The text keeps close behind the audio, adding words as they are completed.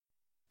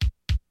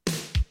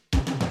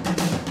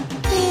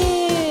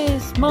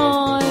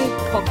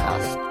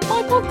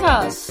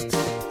podcast.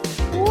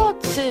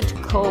 What's it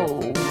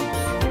called?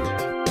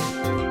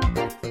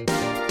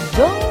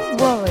 Don't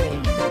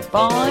Worry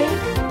by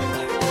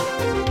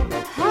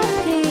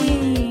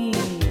Happy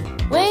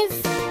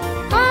with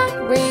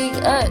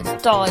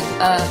Harriet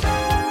Dyer.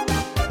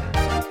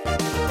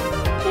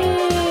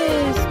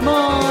 Here's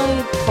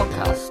my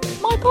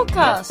podcast. My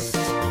podcast.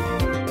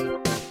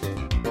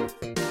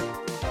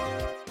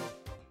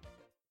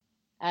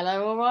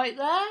 Hello, alright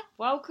there?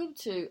 Welcome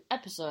to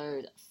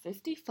episode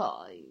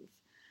 55.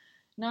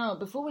 Now,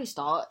 before we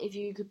start, if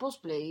you could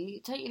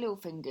possibly take your little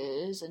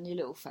fingers and your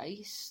little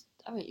face.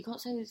 Oh wait, you can't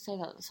say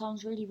that. That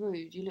sounds really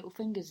rude. Your little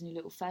fingers and your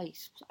little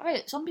face. Oh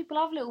wait, some people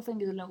have little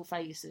fingers and little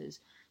faces.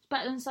 It's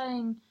better than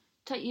saying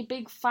take your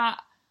big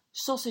fat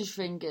sausage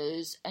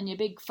fingers and your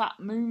big fat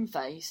moon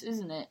face,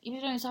 isn't it? You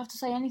don't have to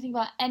say anything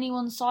about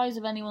anyone's size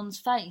of anyone's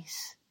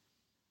face.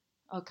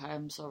 Okay,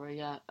 I'm sorry,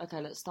 yeah.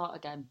 Okay, let's start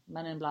again.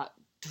 Men in Black.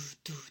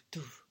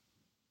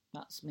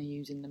 That's me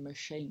using the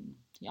machine.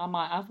 I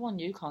might have one,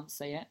 you can't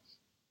see it.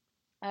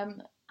 I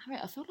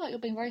feel like you're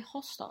being very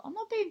hostile. I'm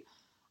not being...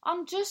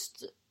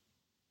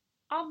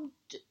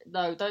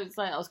 No, don't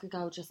say it. I was going to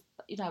go just...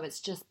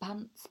 it's just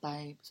pants,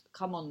 babes.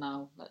 Come on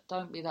now.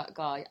 Don't be that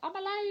guy. I'm a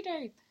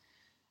lady.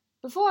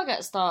 Before I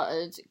get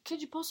started,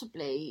 could you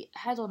possibly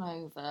head on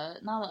over,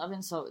 now that I've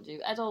insulted you,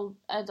 head on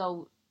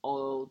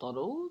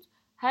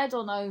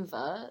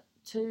over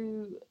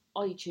to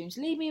iTunes.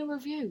 Leave me a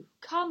review.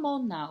 Come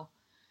on now.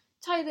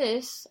 Tell you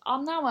this,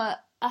 I'm now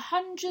at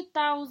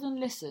 100,000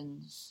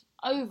 listens.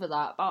 Over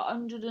that, about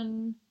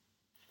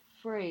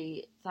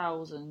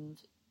 103,000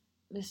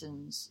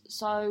 listens.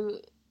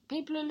 So,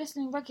 people are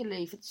listening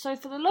regularly. So,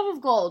 for the love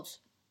of God,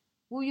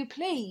 will you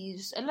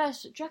please, do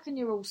you reckon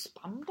you're all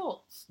spam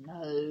bots?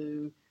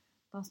 No,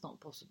 that's not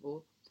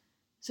possible.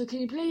 So,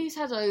 can you please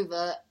head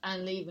over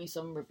and leave me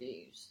some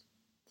reviews?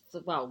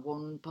 Well,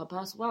 one per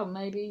person, well,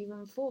 maybe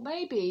even four,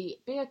 maybe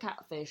be a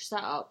catfish,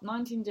 set up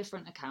 19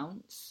 different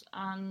accounts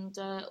and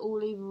all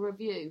leave a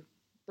review.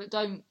 But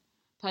don't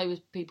play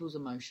with people's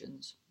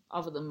emotions,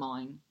 other than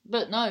mine.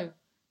 But no,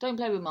 don't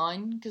play with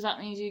mine, because that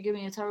means you give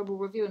me a terrible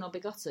review and I'll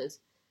be gutted.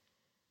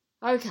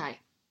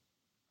 Okay,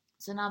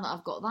 so now that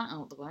I've got that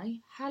out of the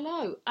way,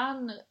 hello,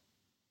 and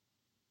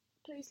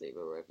please leave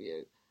a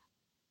review.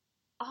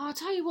 I'll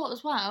tell you what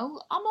as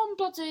well, I'm on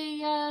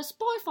bloody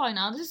Spotify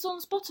now, this is on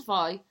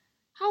Spotify.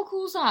 How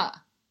cool's that?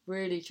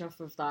 Really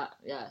chuffed with that.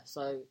 Yeah,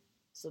 so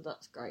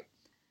that's great.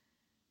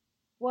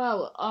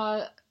 Well,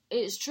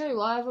 it's true.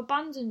 I have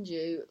abandoned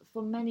you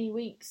for many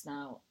weeks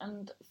now,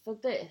 and for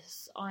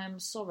this, I am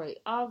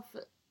sorry. I've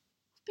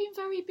been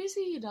very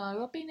busy,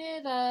 I've been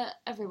here, there,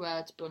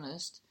 everywhere, to be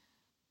honest.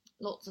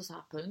 Lots has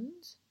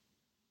happened.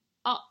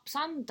 Ups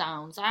and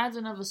downs. I had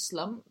another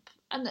slump,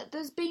 and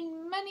there's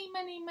been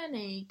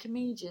many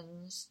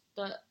comedians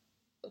that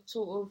have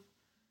sort of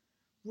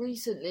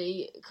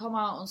recently come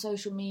out on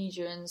social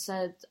media and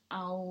said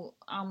how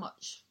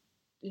much,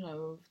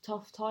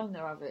 tough time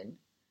they're having.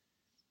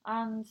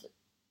 And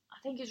I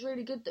think it's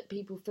really good that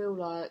people feel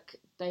like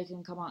they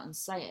can come out and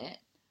say it,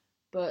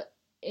 but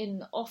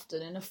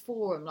often in a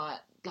forum like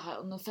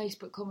on the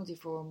Facebook comedy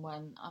forum,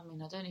 when, I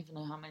don't even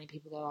know how many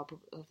people there are,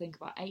 I think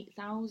about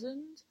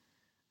 8,000.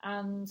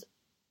 And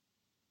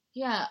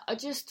yeah, I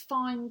just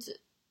find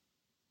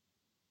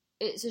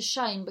it's a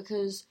shame,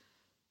 because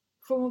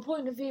from a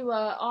point of view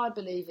where I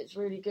believe it's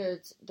really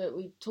good that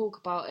we talk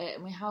about it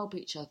and we help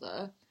each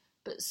other,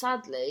 but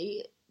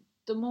sadly,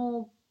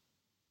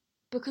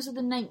 because of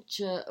the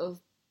nature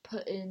of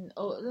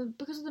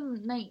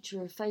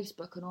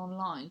Facebook and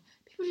online,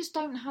 people just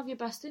don't have your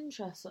best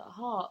interests at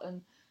heart.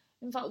 And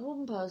in fact,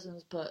 one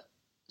person's put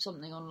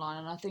something online,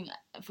 and I think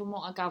from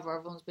what I gather,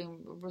 everyone's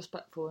been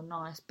respectful and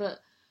nice,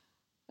 but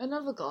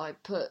another guy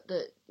put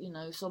that,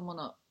 someone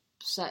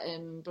upset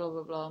him, blah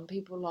blah blah, and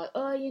people are like,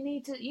 oh, you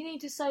need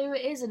to say who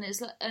it is, and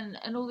it's like, and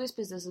all this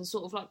business, and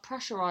sort of like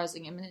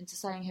pressurising him into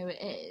saying who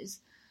it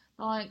is.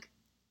 Like,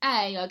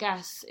 I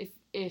guess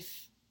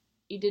if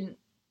he didn't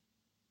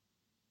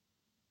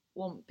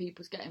want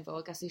people to get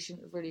involved, I guess he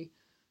shouldn't have really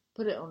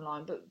put it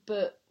online.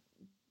 But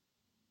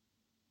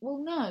well,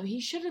 no,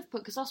 he should have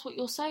put, because that's what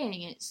you're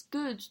saying. It's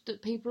good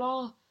that people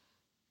are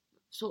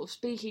sort of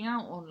speaking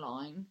out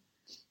online,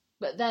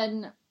 but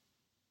then,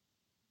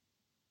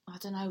 I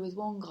don't know, with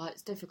one guy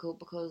it's difficult,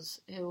 because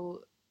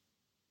you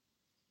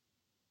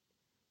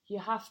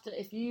have to,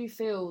 if you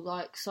feel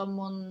like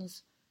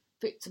someone's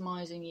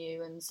victimising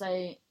you and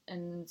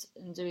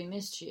doing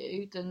this to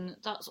you, then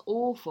that's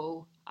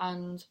awful,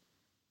 and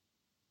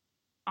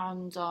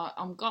I'm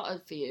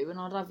gutted for you, and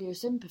I'd have your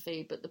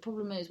sympathy. But the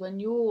problem is,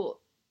 when you're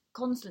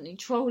constantly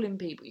trolling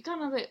people, you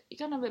can't have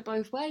it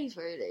both ways,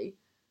 really.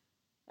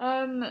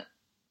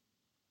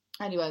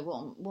 Anyway,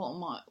 what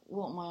am I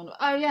on?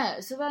 Oh yeah,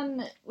 so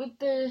then with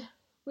the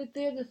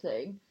other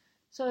thing,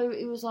 so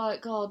it was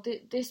like, God,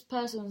 this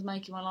person's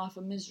making my life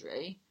a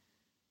misery,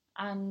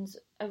 and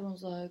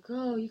everyone's like,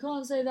 oh, you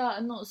can't say that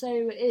and not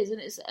say who it is,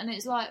 and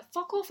it's like,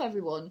 fuck off,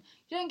 everyone.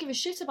 You don't give a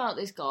shit about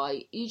this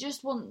guy. You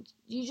just want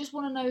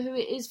to know who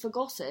it is for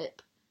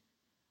gossip.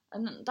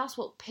 And that's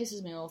what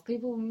pisses me off.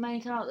 People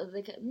make out that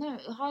they get... No,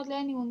 hardly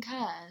anyone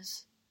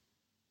cares.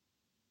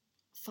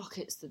 Fuck,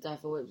 it's the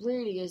devil. It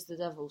really is the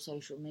devil,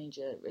 social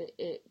media.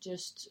 It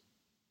just...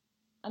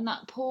 And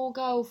that poor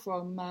girl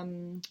from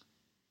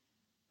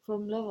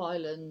Love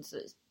Island,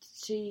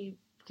 she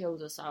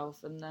killed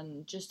herself, and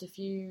then just a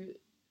few...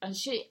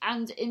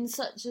 And in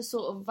such a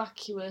sort of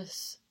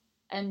vacuous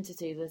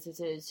entity that it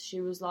is, she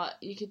was like...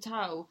 You could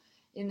tell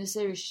in the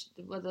series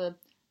whether...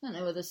 I don't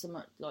know whether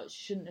someone like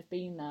shouldn't have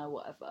been there, or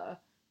whatever,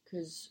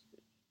 because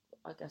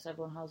I guess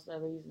everyone has their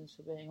reasons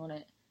for being on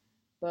it.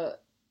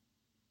 But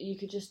you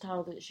could just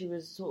tell that she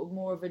was sort of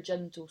more of a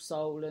gentle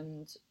soul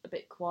and a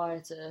bit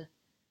quieter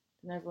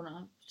than everyone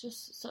else.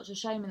 Just such a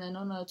shame. And then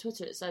on her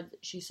Twitter it said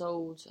that she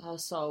sold her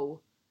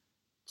soul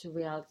to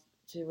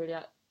reality.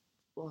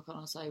 Well, can't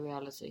I say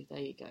reality? There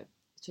you go.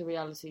 To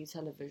reality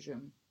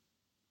television.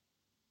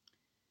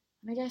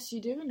 And I guess you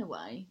do in a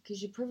way,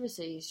 because your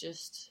privacy is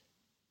just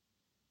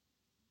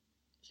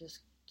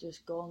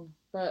gone.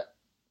 But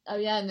oh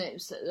yeah, and it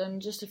was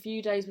just a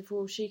few days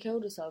before she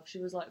killed herself, she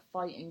was like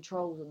fighting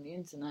trolls on the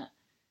internet.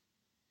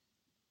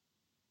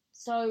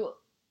 So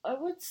I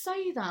would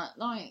say that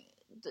like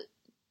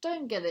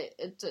don't get it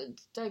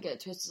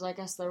twisted. I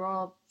guess there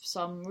are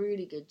some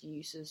really good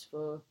uses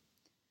for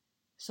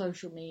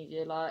social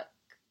media, like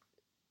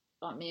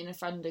me and a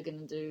friend are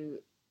gonna do,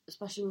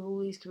 especially with all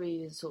these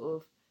comedians sort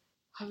of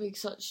having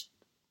such,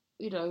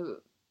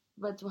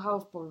 mental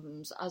health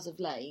problems as of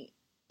late.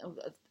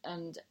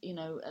 And,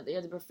 at the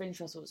Edinburgh Fringe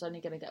Festival, it's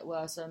only going to get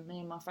worse. And me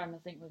and my friend, I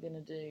think we're going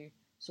to do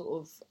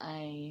sort of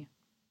a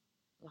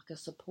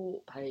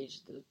support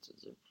page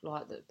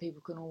that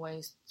people can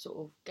always sort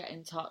of get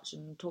in touch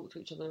and talk to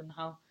each other and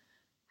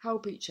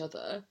help each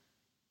other.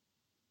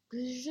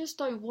 Because you just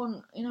don't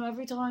want,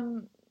 every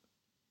time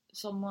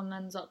someone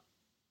ends up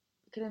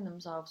killing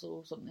themselves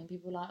or something,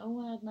 people are like,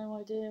 oh, I had no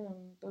idea,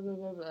 and blah, blah,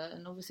 blah, blah.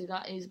 And obviously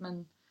that is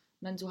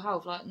mental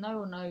health. Like, no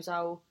one knows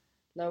how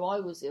low I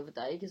was the other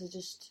day, because I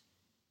just,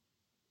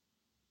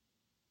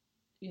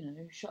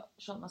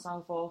 shut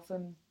myself off,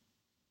 and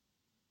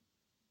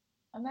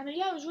then it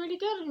was really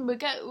good, and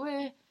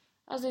we're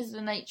as is the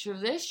nature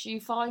of this,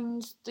 you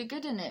find the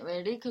good in it,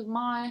 really, because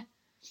my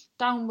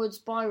downward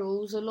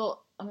spiral's a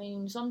lot. I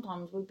mean,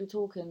 sometimes we'd be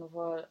talking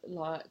for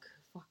like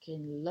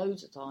fucking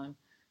loads of time,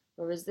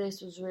 whereas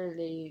this was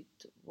really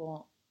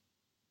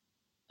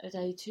a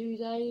day, 2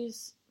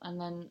 days,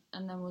 and then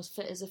was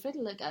fit as a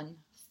fiddle again.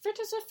 Fit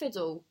as a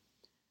fiddle.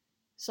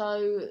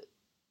 So,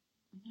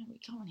 we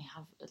can't really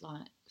have,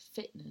 like,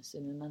 fitness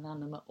in an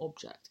inanimate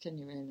object, can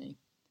you really?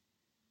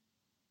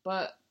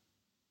 But,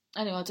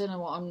 anyway, I don't know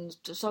what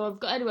so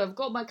I've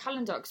got my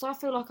calendar, because I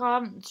feel like I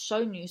haven't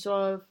shown you, so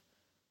I've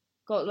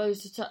got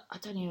loads I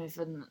don't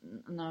even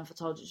know if I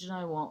told you. Do you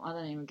know what? I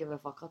don't even give a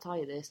fuck, I'll tell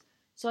you this.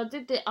 So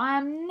I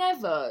am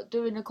never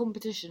doing a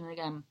competition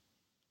again.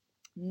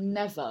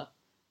 Never.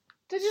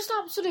 They're just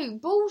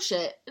absolute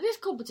bullshit. This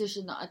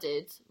competition that I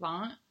did,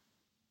 right,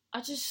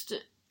 I just...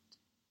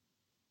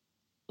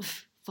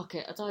 fuck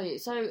it, I tell you.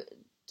 So,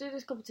 do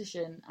this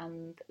competition,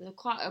 and they're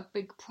quite a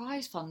big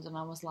prize fund, and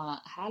I was like,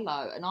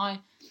 hello. And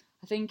I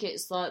think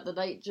it's like the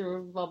nature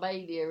of my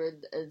mania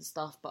and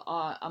stuff, but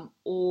I'm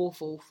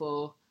awful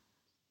for...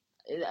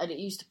 And it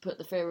used to put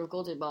the fear of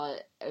God in my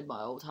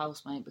old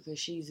housemate, because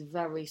she's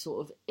very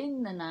sort of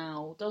in the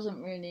now,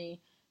 doesn't really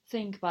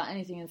think about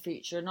anything in the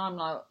future, and I'm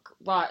like,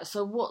 right,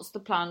 so what's the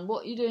plan?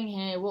 What are you doing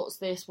here? What's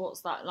this?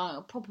 What's that? Like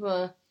a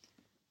proper...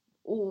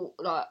 all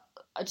like,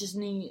 I just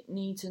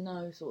need to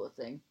know sort of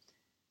thing.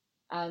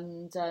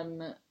 And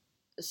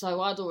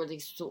so I'd already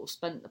sort of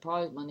spent the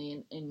prize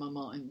money in my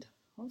mind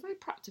on very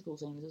practical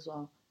things as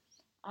well.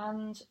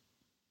 And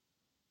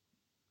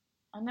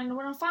then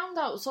when I found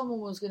out someone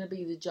was going to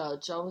be the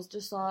judge, I was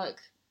just like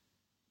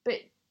a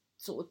bit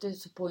sort of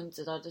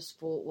disappointed. I just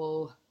thought,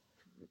 well,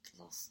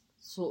 that's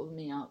sort of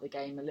me out the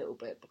game a little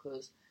bit,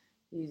 because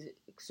he's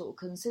sort of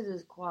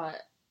considered quite...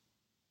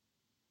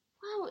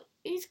 Well,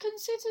 he's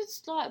considered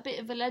like a bit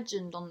of a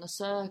legend on the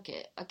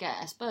circuit, I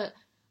guess, but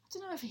I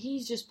don't know if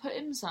he's just put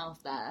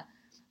himself there,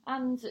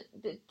 and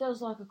it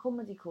does like a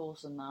comedy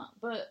course and that,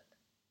 but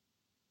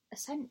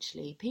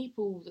essentially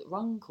people that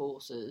run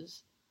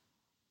courses,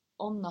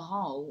 on the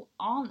whole,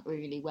 aren't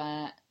really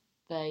where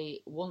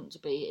they want to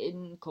be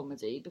in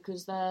comedy,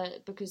 because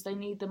they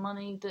need the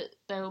money that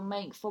they'll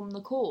make from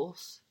the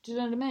course. Do you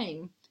know what I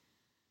mean?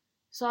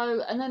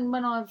 So, and then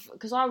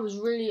because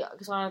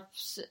I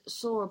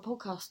saw a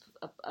podcast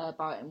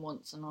about him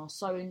once, and I was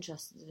so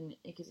interested in it,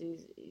 because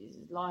his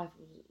life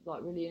was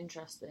like really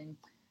interesting,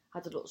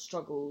 had a lot of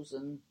struggles,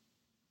 and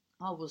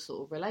I would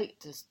sort of relate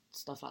to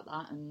stuff like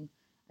that, and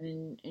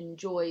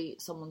enjoy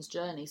someone's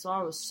journey. So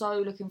I was so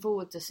looking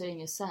forward to seeing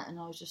his set, and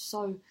I was just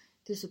so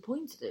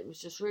disappointed. It was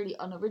just really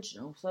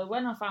unoriginal. So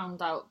when I found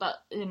out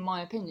that, in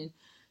my opinion,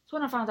 he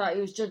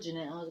was judging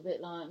it, I was a bit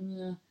like,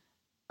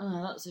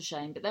 oh, that's a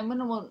shame. But then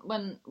when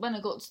I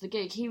got to the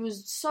gig, he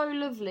was so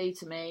lovely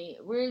to me,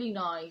 really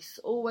nice,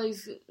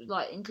 always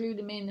like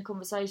including me in the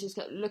conversations,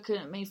 kept looking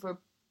at me for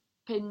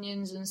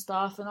opinions and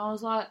stuff, and I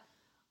was like,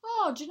 oh,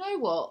 oh, do you know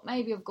what?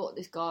 Maybe I've got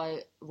this guy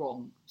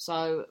wrong.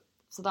 So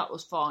that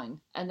was fine.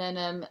 And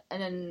then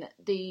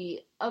the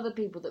other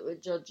people that were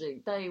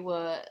judging, they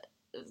were,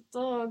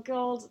 oh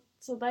God,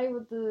 so they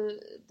were the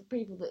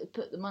people that had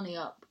put the money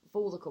up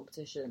for the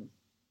competition.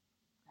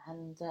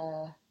 And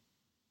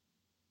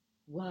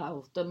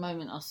wow, the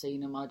moment I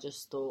seen them, I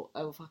just thought,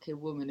 oh, fucking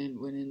woman ain't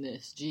winning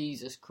this.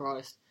 Jesus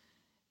Christ.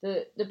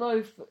 They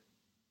both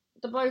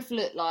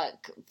look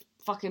like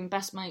fucking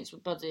best mates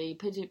with bloody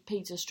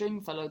Peter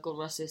Stringfellow, God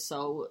rest his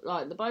soul.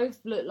 Like, they both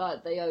look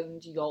like they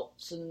owned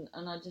yachts, and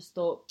I just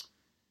thought,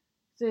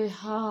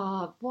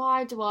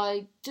 why do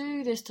I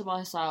do this to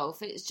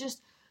myself? It's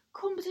just,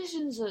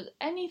 competitions are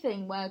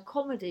anything where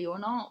comedy or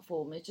an art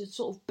form is just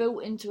sort of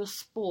built into a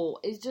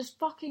sport is just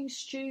fucking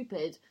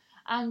stupid.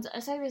 And I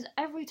say this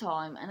every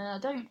time, and I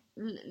don't,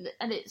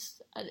 and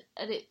it's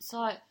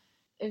like,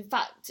 in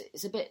fact,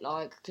 it's a bit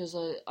like, because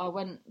I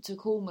went to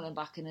Cornwall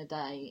back in the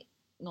day,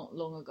 not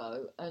long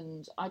ago,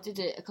 and I did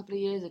it a couple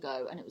of years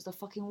ago, and it was the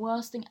fucking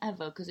worst thing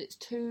ever, because it's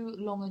too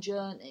long a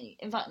journey.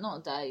 In fact, not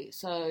a day,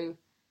 so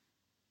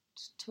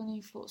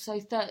 24, so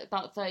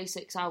about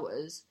 36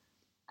 hours,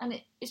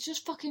 and it's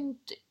just fucking,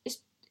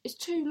 it's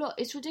too long,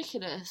 it's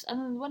ridiculous. And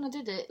then when I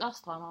did it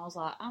last time, I was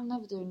like, I'm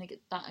never doing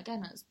that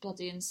again, it's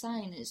bloody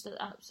insane, it's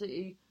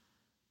absolutely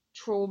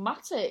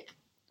traumatic.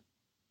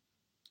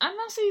 And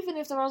that's even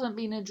if there hasn't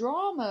been a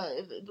drama,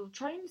 if the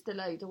train's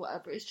delayed or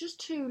whatever. It's just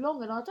too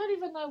long, and I don't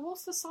even know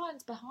what's the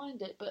science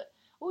behind it. But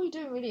all you're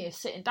doing really is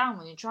sitting down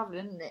when you're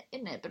travelling,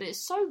 isn't it? But it's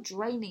so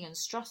draining and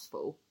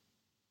stressful.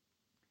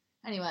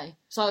 Anyway,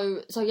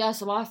 so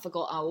I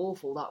forgot how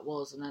awful that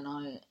was, and then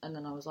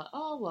I was like,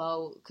 oh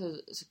well,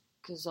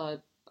 because I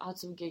had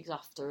some gigs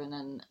after, and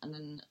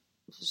then.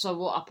 So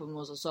what happened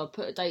was, I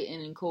put a date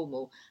in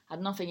Cornwall, had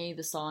nothing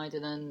either side,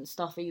 and then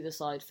stuff either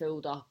side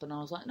filled up, and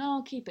I was like, no,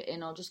 I'll keep it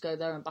in, I'll just go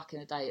there and back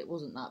in a day. It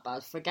wasn't that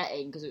bad,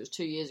 forgetting, because it was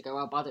 2 years ago,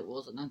 how bad it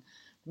was, and then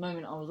the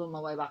moment I was on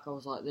my way back, I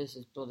was like, this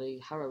is bloody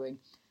harrowing.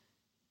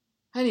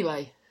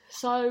 Anyway,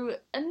 so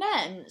there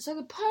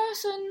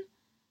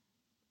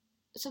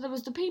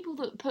was the people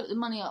that put the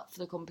money up for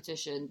the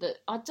competition, that,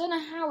 I don't know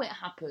how it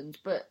happened,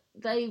 but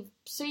they've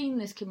seen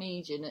this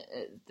comedian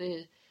at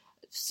the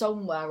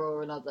somewhere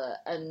or another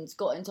and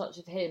got in touch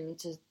with him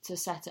to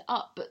set it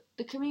up. But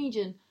the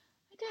comedian,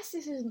 I guess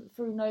this isn't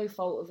through no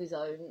fault of his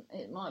own.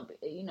 It might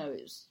be,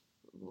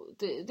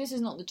 this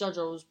is not the judge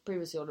I was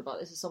previously on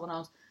about. This is someone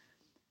else.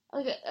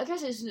 I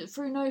guess it's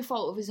through no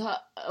fault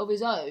of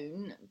his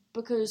own,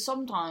 because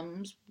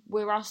sometimes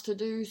we're asked to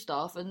do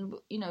stuff, and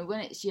when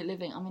it's your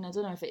living. I mean, I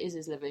don't know if it is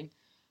his living,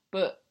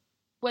 but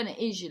when it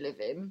is your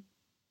living,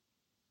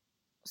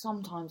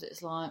 sometimes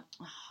it's like,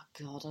 oh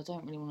God, I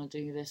don't really want to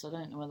do this. I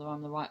don't know whether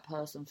I'm the right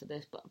person for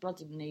this, but I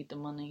bloody need the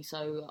money,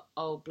 so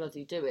I'll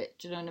bloody do it.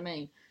 Do you know what I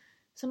mean?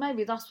 So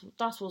maybe that's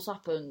what's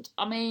happened.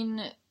 I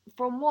mean,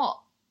 from what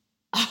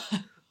I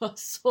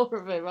saw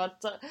of him, I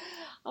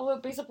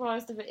wouldn't be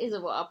surprised if it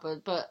isn't what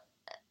happened. But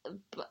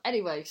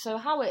anyway, so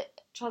how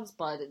it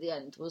transpired at the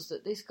end was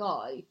that this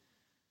guy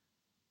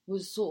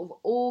was sort of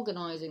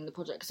organising the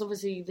project, because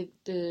obviously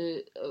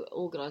the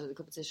organising the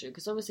competition,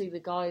 because obviously the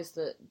guys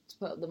that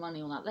put up the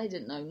money on that, they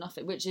didn't know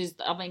nothing, which is,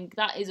 I mean,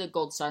 that is a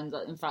godsend,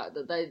 that in fact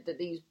that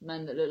these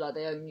men that look like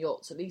they own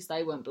yachts, at least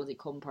they weren't bloody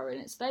comparing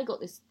it. So they got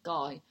this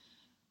guy.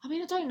 I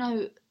mean, I don't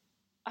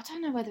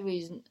know whether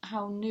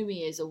how new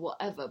he is or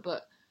whatever,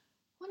 but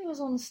when he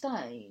was on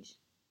stage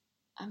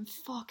and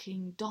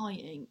fucking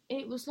dying,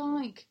 it was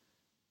like,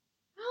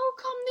 how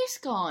come this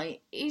guy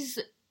is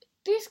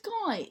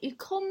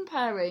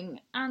comparing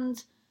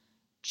and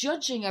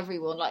judging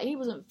everyone? Like, he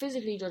wasn't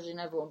physically judging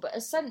everyone, but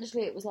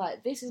essentially it was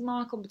like, this is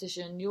my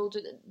competition, you're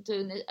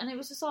doing this, and it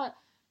was just like,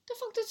 the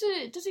fuck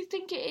does he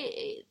think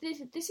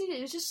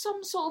it was just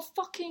some sort of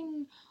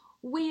fucking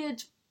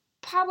weird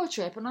power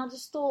trip. And I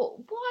just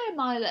thought, why am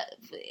I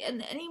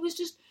and he was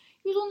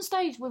on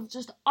stage with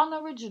just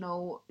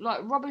unoriginal, like,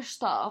 rubbish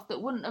stuff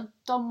that wouldn't have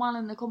done well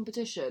in the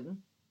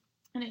competition,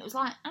 and it was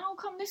like, how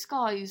come this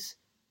guy's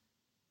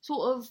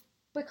sort of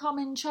become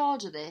in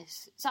charge of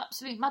this? It's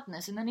absolute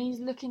madness. And then he's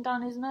looking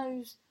down his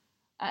nose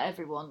at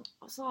everyone.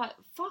 It's like,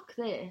 fuck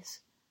this.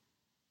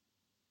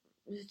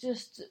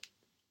 It's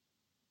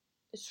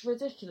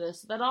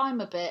ridiculous. That I'm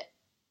a bit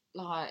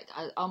like,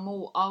 I'm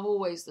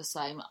always the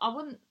same. I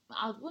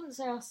wouldn't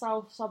say I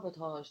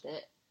self-sabotaged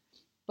it,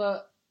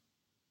 but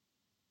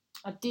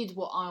I did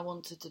what I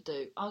wanted to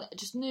do. I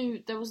just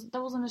knew there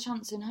wasn't a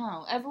chance in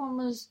hell. Everyone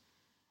was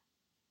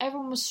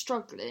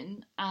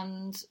struggling,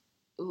 and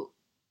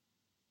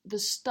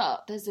there's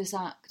this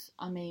act,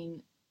 I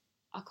mean,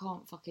 I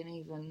can't fucking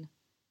even,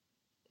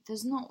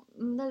 there's not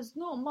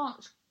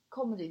much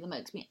comedy that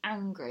makes me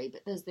angry,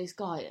 but there's this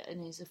guy,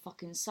 and he's a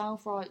fucking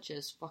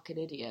self-righteous fucking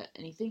idiot,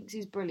 and he thinks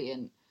he's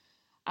brilliant,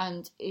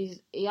 and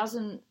he's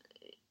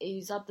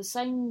had the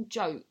same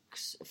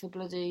jokes for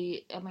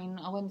bloody, I mean,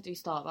 when did he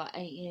start? About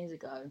 8 years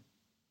ago.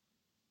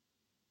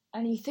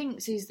 And he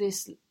thinks he's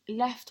this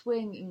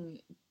left-wing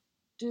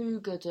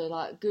do-gooder,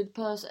 like, good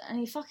person, and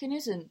he fucking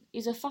isn't.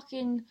 He's a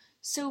fucking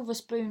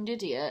silver-spooned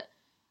idiot,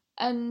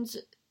 and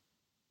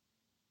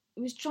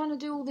he was trying to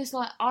do all this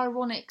like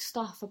ironic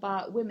stuff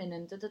about women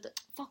and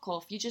fuck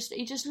off. He just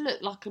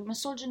looked like a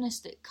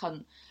misogynistic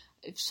cunt.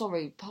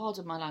 Sorry,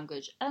 pardon my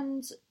language.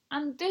 And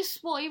this,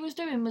 what he was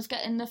doing was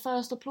getting the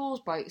first applause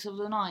breaks of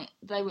the night.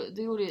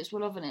 The audience were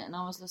loving it, and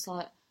I was just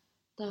like,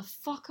 the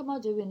fuck am I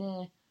doing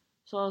here?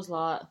 So I was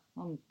like,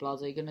 I'm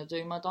bloody gonna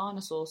do my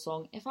dinosaur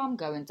song. If I'm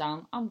going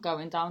down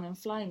in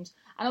flames.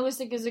 And I always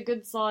think it's a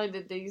good sign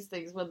in these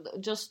things when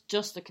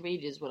just the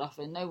comedians were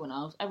laughing, no one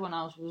else. Everyone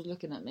else was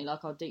looking at me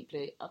like I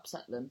deeply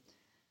upset them.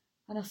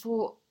 And I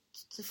thought,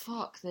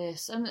 fuck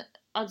this. And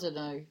I don't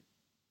know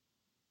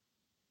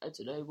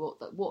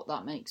what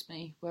that makes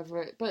me, but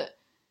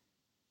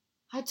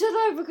I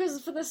don't know,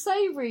 because for the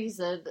same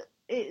reason,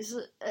 it's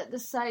at the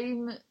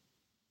same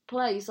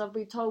place I've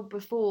been told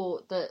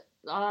before that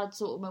I had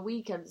sort of my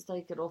weekends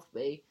taken off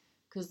me,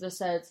 because they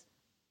said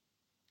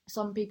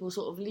some people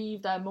sort of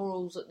leave their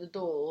morals at the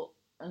door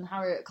and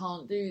Harriet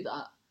can't do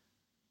that.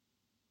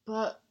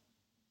 But,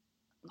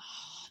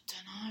 I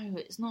don't know,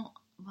 it's not,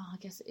 well, I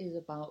guess it is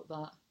about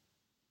that.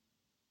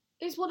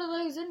 It's one of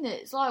those, isn't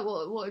it? It's like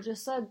what I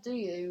just said, do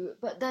you?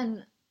 But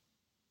then,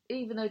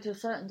 even though to a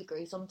certain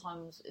degree,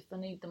 sometimes if I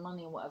need the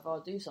money or whatever,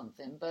 I'll do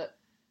something. But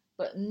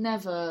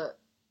never,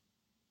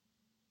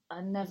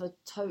 I never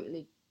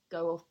totally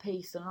go off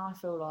piece. And I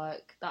feel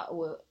like that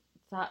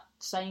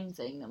same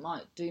thing that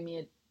might do me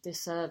a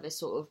disservice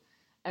sort of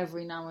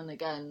every now and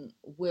again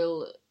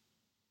will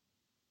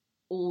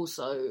in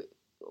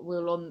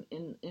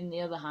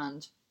the other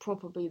hand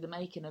probably the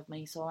making of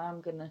me. So I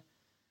am gonna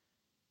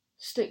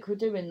stick with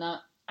doing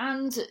that.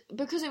 And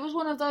because it was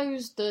one of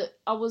those that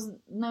I was,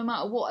 no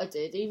matter what I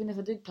did, even if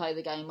I did play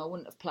the game, I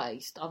wouldn't have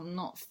placed. I'm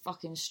not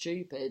fucking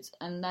stupid.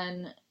 And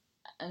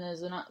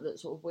there's an act that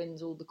sort of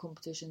wins all the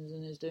competitions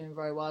and is doing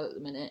very well at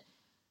the minute.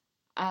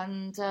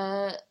 And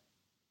I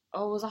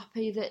was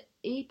happy that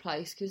he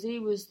placed, because he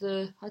was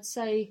I'd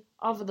say,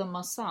 other than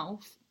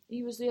myself,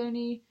 he was the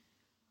only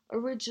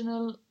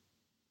original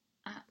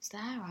act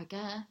there, I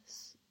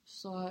guess.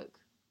 So...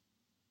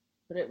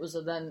 But it was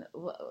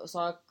so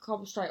I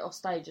come straight off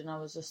stage and I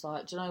was just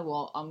like, do you know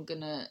what? I'm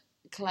going to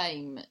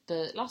claim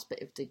the last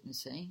bit of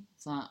dignity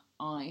that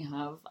I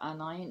have,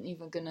 and I ain't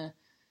even going to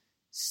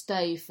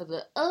stay for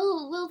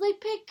oh, will they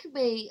pick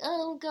me?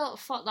 Oh,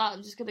 God, fuck that.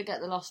 I'm just going to get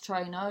the last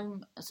train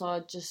home. So I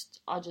just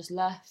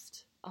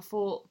left. I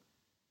thought,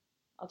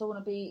 I don't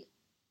want to be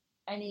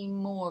any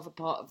more of a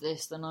part of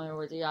this than I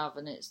already have,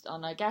 and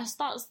I guess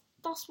that's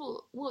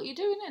what you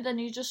do, isn't it? Then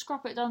you just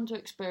scrap it down to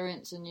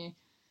experience and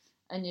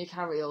you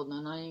carry on,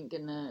 and I ain't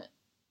gonna...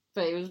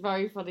 But it was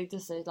very funny to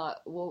see, like,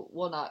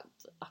 one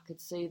act, I could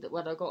see that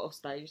when I got off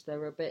stage, they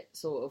were a bit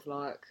sort of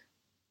like,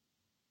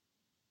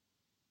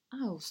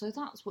 oh, so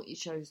that's what you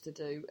chose to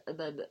do. And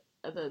then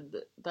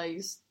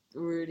they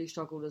really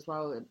struggled as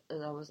well, and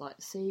I was like,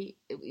 see,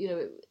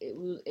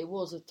 it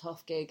was a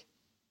tough gig.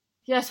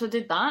 Yes, I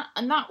did that,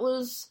 and that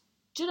was...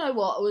 Do you know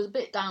what? I was a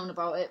bit down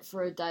about it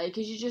for a day,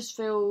 because you just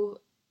feel,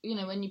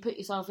 when you put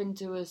yourself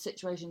into a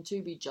situation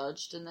to be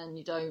judged, and then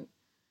you don't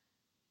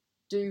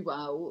do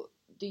well,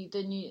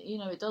 then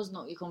it does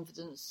knock your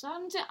confidence.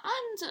 And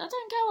I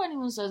don't care what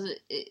anyone says.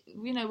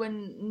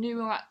 When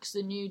newer acts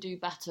than you do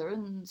better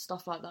and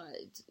stuff like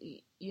that,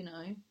 you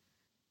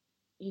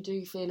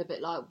do feel a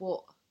bit like,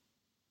 what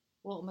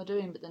am I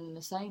doing? But then in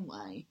the same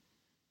way,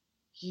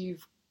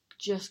 you've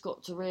just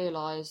got to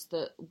realise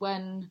that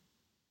when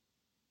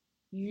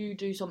you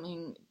do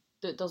something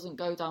that doesn't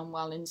go down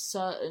well in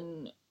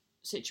certain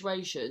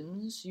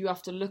situations, you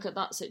have to look at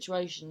that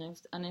situation,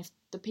 if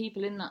the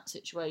people in that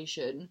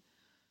situation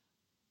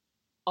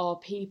are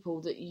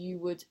people that you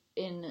would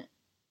in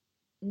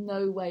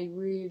no way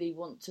really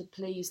want to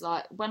please.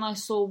 Like, when I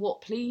saw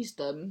what pleased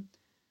them,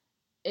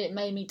 it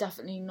made me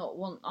definitely not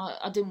want...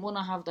 I didn't want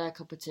to have their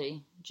cup of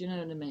tea. Do you know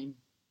what I mean?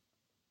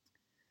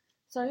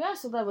 So yeah,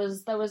 so there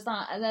was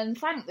that, and then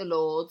thank the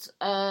Lord.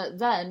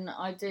 Then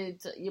I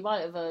did. You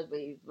might have heard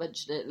me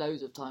mention it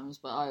loads of times,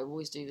 but I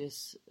always do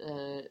this.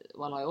 I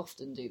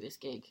often do this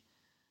gig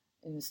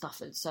in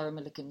Stafford, Sarah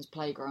Millican's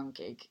playground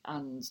gig,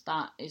 and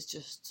that is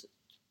just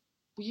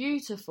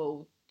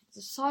beautiful.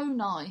 So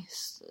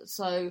nice.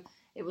 So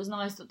it was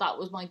nice that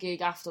was my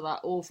gig after that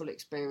awful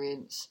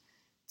experience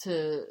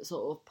to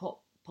sort of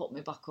pop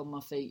me back on my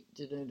feet.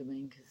 Do you know what I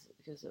mean?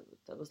 Because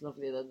that was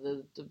lovely.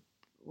 The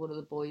one of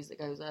the boys that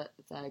goes there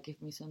give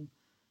me some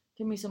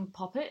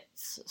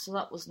poppets, so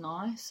that was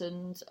nice,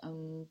 and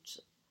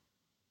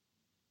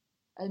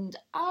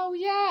oh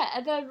yeah,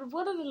 and then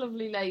one of the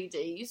lovely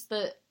ladies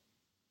that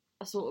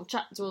I sort of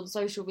chat to on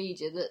social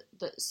media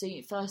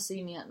that first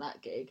see me at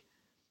that gig,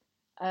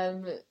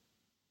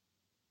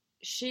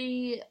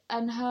 she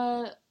and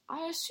her,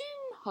 I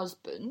assume,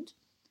 husband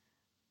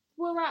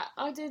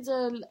I did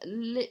a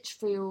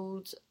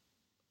Lichfield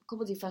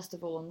Comedy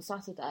Festival on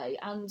Saturday,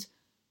 and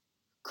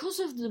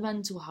because of the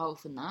mental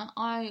health and that,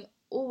 I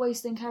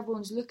always think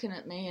everyone's looking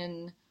at me,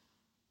 and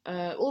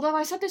although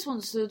I said this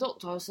once to the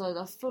doctor, I said,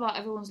 I feel like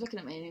everyone's looking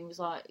at me, and he was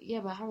like, yeah,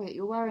 but Harriet,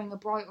 you're wearing a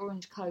bright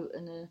orange coat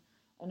and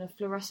a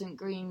fluorescent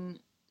green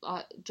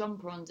like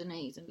jumper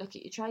underneath and look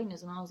at your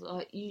trainers. And I was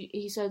like,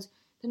 he said,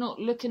 they're not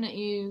looking at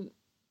you,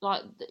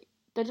 like,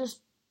 they're just,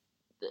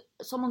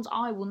 someone's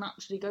eye will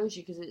naturally go to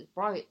you because it's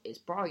bright.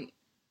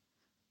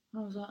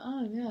 And I was like,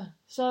 oh yeah.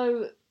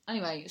 So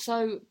anyway,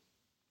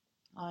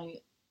 I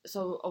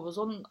was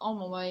on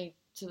my way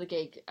to the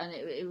gig, and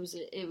it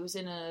was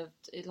in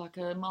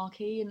a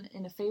marquee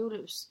in a field.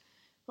 It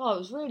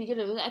was really good.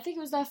 I think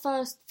it was their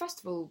first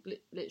festival,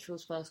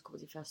 Lichfield's first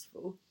comedy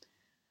festival,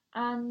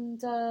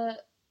 and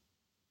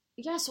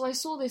yeah. So I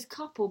saw this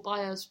couple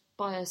by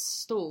a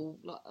stall,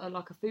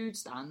 like a food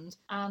stand,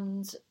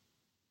 and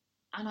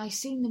I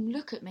seen them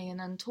look at me and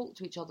then talk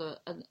to each other,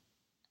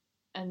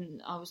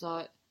 and I was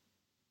like,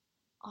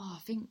 oh, I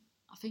think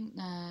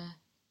they're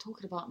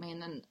talking about me,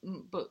 and then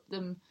but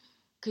them.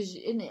 Because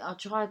in it, I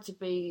tried to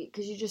be,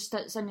 because you just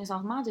send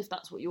yourself mad if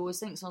that's what you always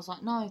think. So I was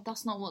like, no,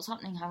 that's not what's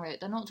happening, Harriet.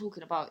 They're not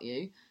talking about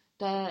you.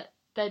 They're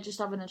just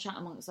having a chat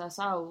amongst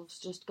themselves.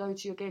 Just go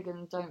to your gig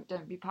and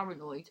don't be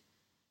paranoid.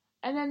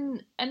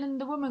 And then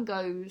the woman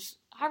goes,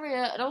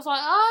 Harriet, and I was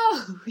like,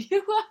 oh,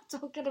 you were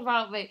talking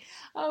about me.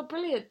 Oh,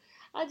 brilliant.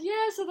 And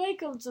yeah, so they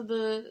come to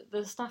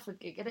the Stafford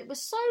gig, and it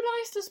was so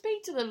nice to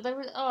speak to them.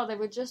 They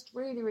were just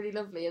really, really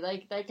lovely.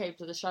 And they came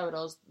to the show, and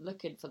I was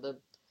looking for them.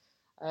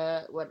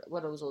 When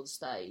I was on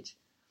stage,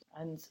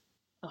 and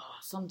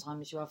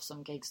sometimes you have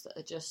some gigs that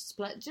are just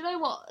split. Do you know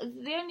what?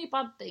 The only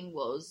bad thing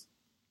was,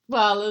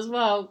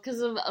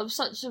 because I'm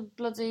such a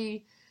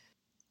bloody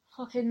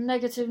fucking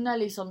negative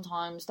Nelly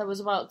sometimes. There was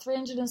about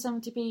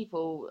 370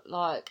 people,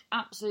 like,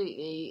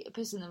 absolutely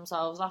pissing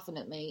themselves, laughing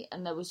at me,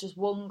 and there was just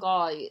one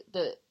guy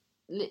that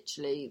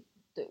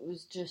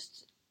was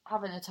just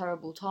having a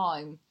terrible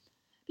time.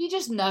 You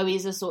just know he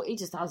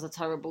just has a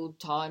terrible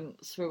time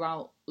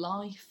throughout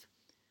life.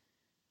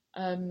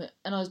 And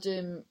I was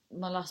doing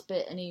my last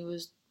bit, and he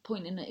was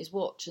pointing at his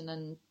watch and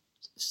then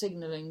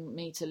signalling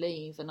me to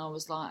leave. And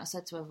I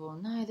said to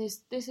everyone, no, this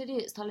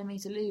idiot's telling me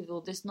to leave,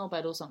 or this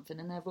knobhead or something.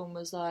 And everyone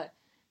was like,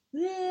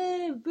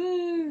 yeah,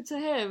 boo to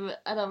him.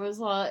 And I was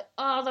like,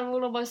 they're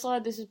all on my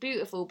side. This is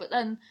beautiful. But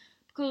then,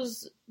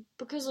 because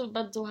of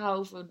mental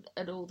health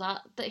and all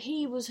that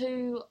he was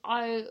who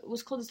I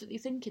was constantly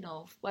thinking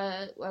of.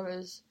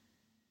 Whereas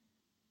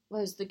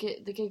the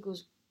gig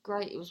was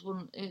great. It was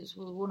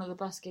one of the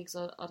best gigs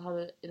I'd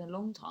had in a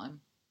long time.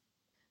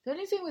 The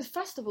only thing with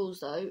festivals,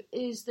 though,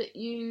 is that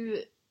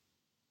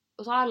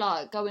I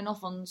like going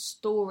off on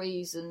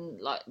stories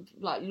and like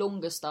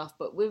longer stuff,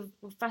 but with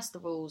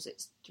festivals,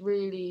 it's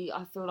really,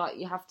 I feel like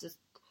you have to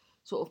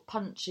sort of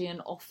punchy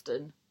and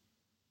often.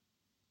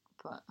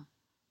 But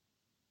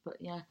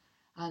yeah,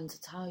 and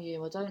to tell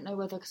you, I don't know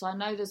whether, because I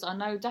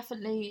know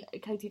definitely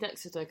Katie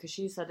Dexter, because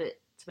she said it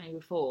to me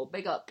before.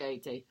 Big up,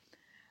 Katie.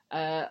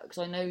 Because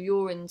I know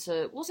you're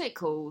into, what's it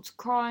called?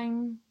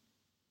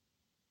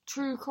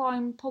 True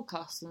crime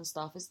podcasts and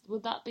stuff.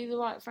 Would that be the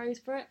right phrase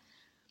for it?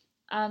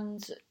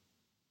 And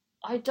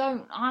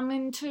I'm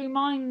in two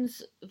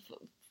minds,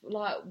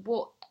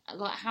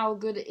 how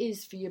good it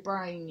is for your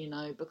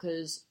brain,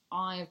 because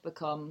I've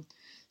become,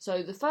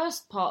 so the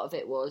first part of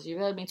it was, you've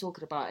heard me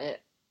talking about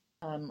it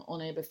on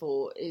here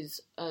before,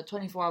 is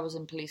 24 hours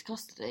in police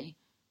custody.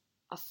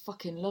 I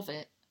fucking love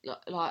it.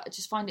 I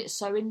just find it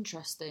so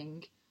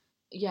interesting.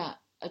 Yeah,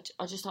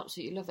 I just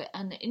absolutely love it.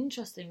 And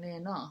interestingly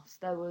enough,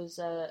 there was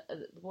the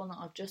one that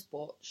I've just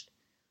watched.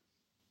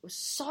 It was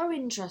so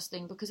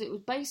interesting because it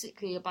was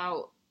basically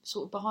about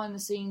sort of behind the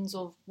scenes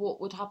of what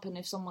would happen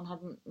if someone had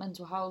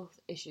mental health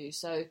issues.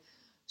 So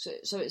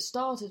it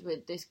started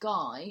with this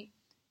guy.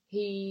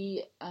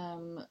 He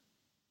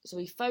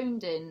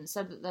phoned in,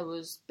 said that there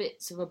was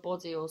bits of a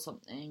body or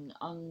something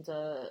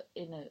under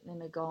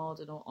in a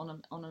garden or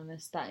on an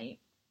estate,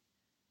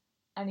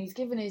 and he's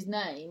given his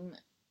name.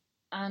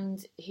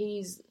 And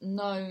he's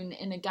known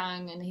in a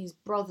gang, and his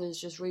brother's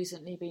just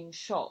recently been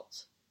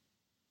shot.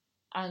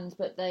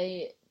 But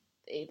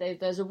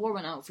there's a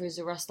warrant out for his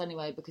arrest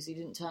anyway because he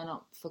didn't turn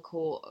up for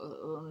court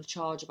on a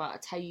charge about a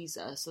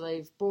taser. So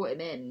they've brought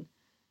him in,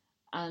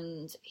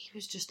 and he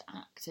was just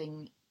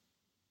acting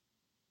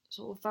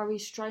sort of very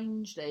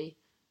strangely.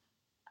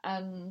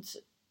 And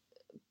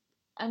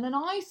then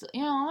I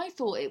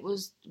thought it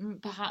was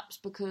perhaps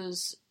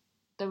because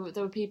there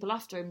were people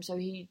after him,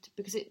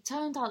 because it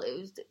turned out it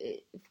was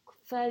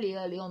fairly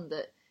early on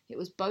that it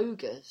was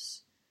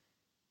bogus,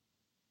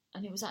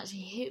 and it was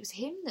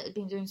him that had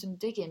been doing some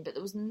digging, but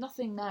there was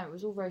nothing there. It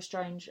was all very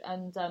strange,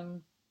 and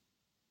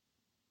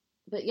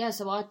but yeah,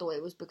 so I thought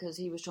it was because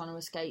he was trying to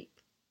escape,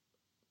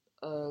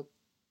 the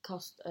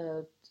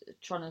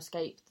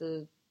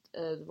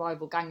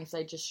rival gang if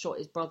they just shot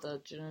his brother.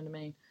 Do you know what I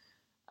mean?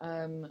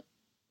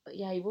 But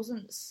yeah, he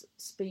wasn't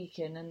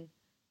speaking and.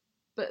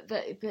 But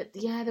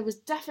yeah, there was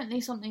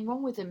definitely something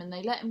wrong with him, and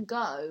they let him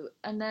go.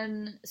 And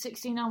then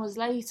 16 hours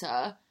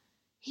later,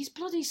 he's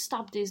bloody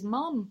stabbed his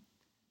mum.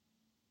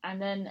 And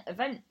then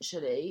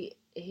eventually,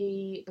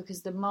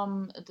 because the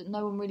mum,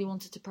 no one really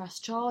wanted to press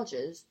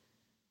charges,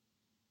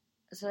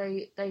 so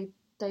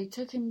they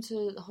took him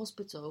to the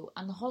hospital.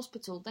 And the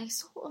hospital, they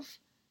sort of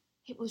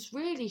it was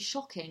really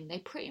shocking. They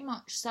pretty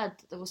much said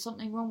that there was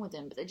something wrong with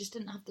him, but they just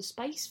didn't have the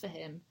space for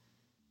him.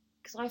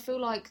 Because I feel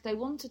like they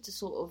wanted to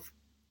sort of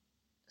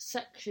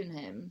section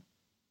him,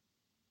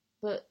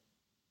 but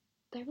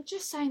they were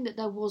just saying that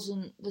there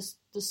wasn't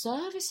the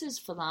services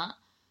for that.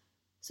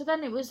 So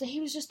then he was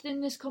just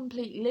in this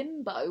complete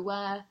limbo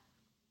where,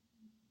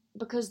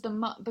 because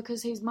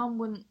his mum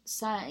wouldn't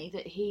say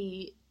that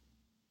he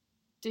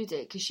did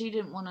it because she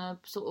didn't want to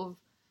sort of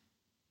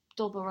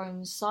dob her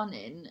own son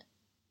in,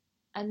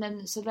 and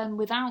then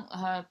without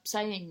her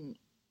saying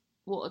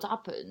what had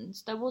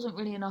happened, there wasn't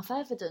really enough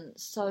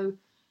evidence. So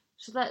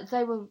that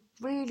they were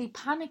really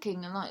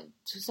panicking, and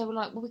they were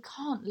like, well, we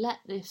can't let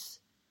this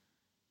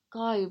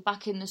guy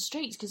back in the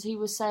streets, because he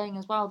was saying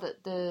as well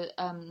that the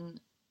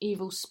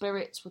evil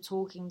spirits were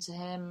talking to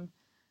him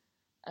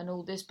and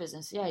all this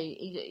business. Yeah,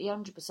 he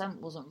 100%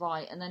 wasn't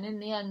right. And then in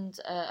the end,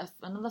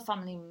 another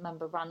family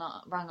member rang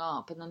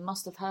up and then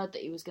must have heard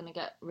that he was going to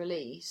get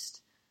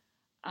released,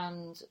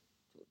 and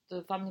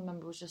the family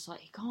member was just like,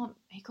 he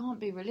can't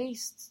be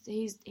released.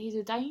 He's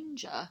a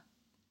danger.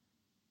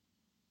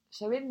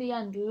 So in the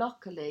end,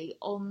 luckily,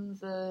 on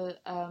the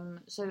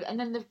and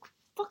then the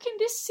fucking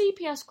this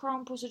CPS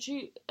Crown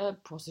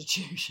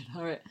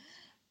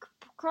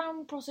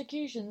Crown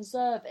Prosecution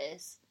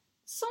Service.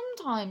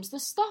 Sometimes the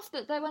stuff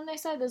that when they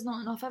say there's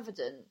not enough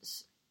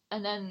evidence,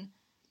 and then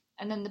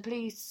the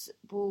police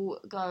will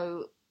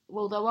go,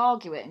 well, they'll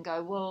argue it and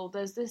go, well,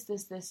 there's this, and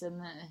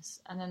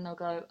this, and then they'll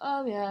go,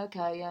 oh yeah,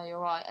 okay, yeah, you're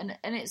right, and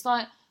it's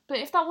like, but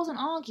if that wasn't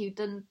argued,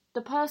 then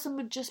the person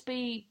would just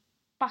be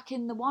back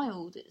in the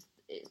wild.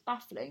 It's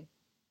baffling.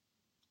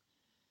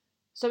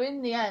 So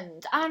in the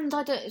end, and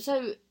I don't,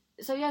 so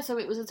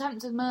it was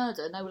attempted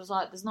murder, and they was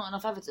like, there's not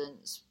enough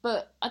evidence,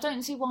 but I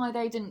don't see why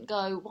they didn't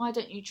go, why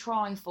don't you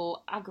try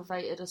for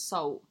aggravated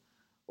assault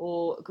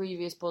or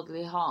grievous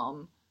bodily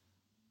harm,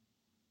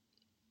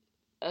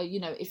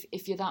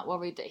 if you're that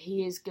worried that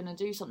he is going to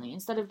do something,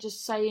 instead of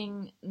just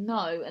saying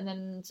no, and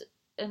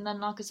then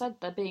like I said,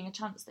 there being a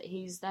chance that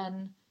he's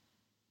then,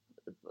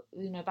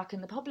 back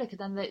in the public, and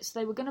then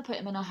they were going to put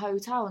him in a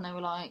hotel, and they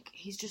were like,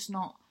 he's just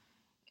not,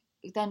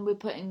 then we're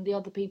putting the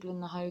other people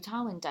in the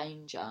hotel in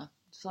danger.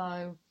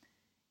 So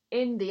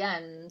in the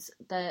end,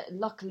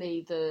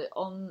 luckily the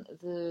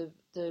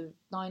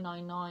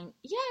 999,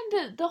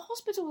 and the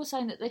hospital was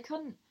saying that they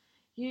couldn't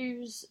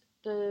use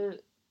the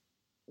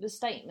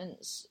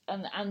statements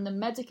and the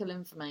medical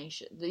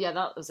information.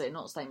 That was it,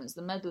 not statements.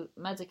 The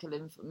medical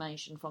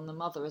information from the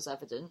mother as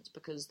evidence,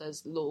 because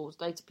there's laws,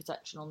 data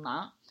protection on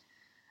that.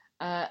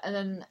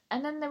 And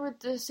then there were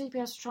the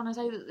CPS trying to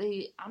say that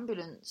the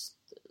ambulance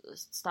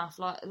staff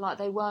like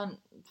they weren't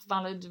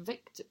valid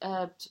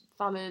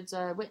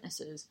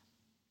witnesses.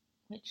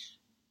 Which,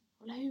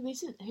 well, who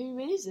is it? Who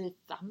is if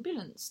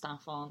ambulance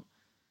staff aren't?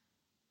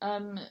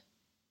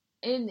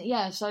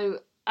 So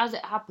as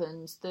it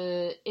happens,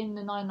 in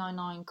the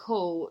 999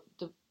 call,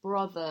 the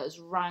brothers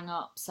rang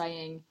up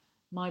saying,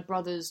 my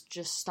brother's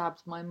just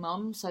stabbed my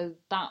mum. So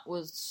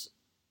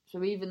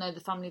even though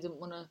the family didn't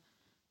want to,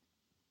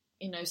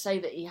 say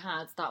that he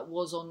had, that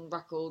was on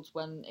record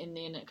when in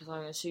the internet, because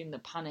I assume the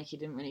panic, he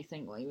didn't really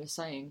think what he was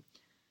saying.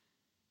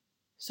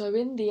 So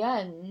in the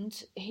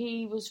end,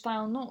 he was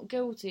found not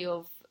guilty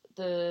of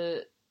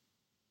I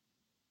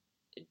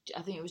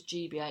think it was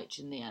GBH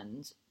in the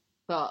end,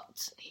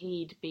 but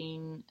he'd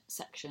been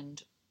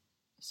sectioned.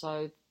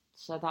 So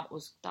that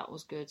was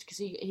good, because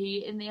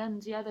he in the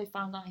end, they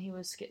found out he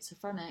was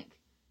schizophrenic.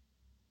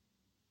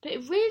 But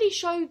it really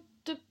showed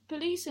the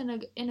police in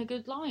a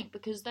good light,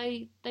 because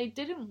they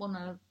didn't want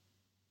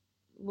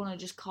to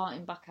just cart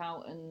him back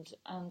out, and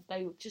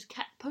they just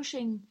kept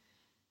pushing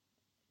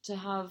to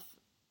have,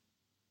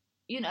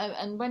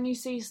 and when you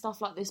see stuff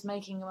like this,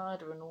 making a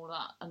murder and all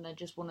that, and they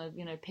just want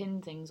to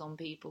pin things on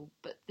people,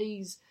 but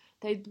they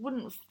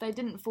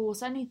didn't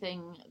force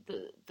anything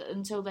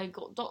until they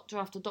got doctor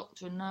after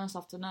doctor and nurse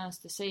after nurse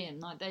to see him.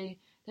 Like they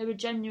were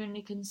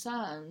genuinely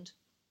concerned.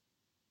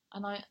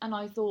 And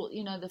I thought,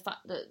 the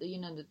fact that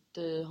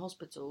the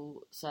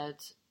hospital said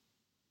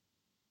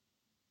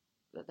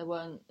that there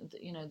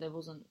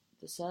wasn't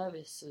the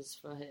services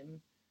for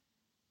him,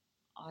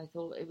 I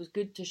thought it was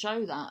good to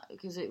show that,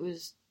 because it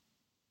was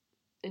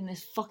in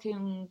this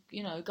fucking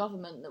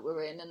government that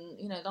we're in,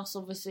 and that's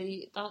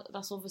obviously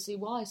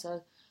why. So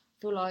I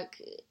feel like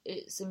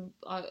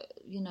I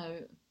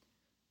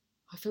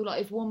feel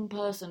like if one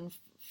person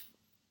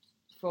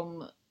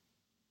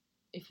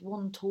if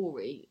one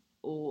Tory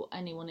or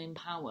anyone in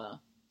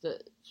power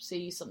that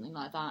sees something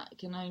like that, it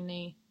can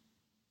only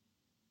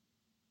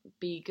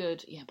be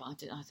good. Yeah, but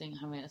I think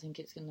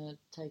it's going to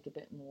take a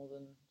bit more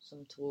than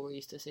some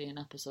Tories to see an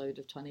episode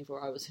of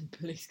 24 Hours in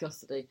Police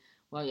Custody.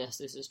 Well, yes,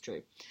 this is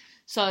true.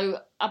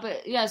 So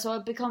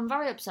I've become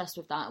very obsessed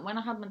with that. And when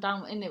I had my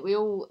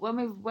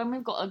when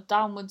we've got a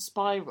downward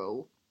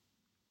spiral,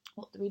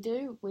 what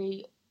do?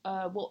 We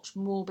watch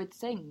morbid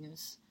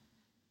things.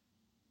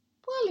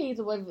 Well,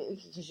 either way,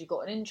 because you've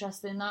got an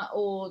interest in that,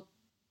 or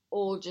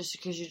just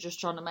because you're just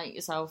trying to make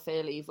yourself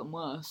feel even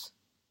worse.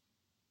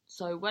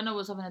 So when I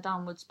was having a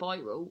downward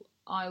spiral,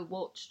 I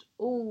watched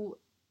all,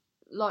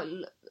 like,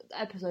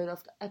 episode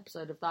after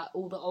episode of that,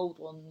 all the old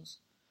ones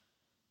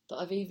that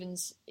I've even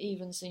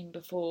seen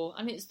before.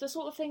 And it's the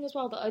sort of thing as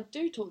well that I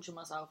do torture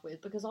myself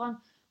with, because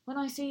when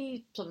I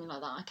see something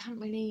like that, I can't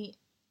really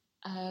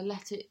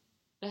let it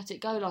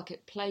go. Like,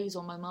 it plays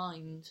on my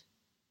mind.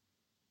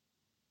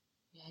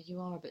 Yeah,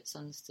 you are a bit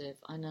sensitive,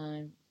 I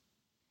know.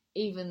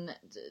 Even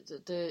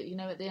the you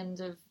know, at the end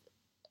of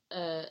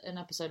an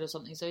episode or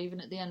something, so even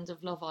at the end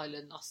of Love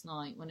Island last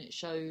night, when it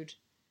showed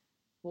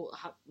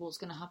what's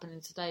going to happen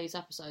in today's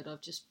episode,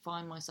 I've just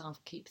find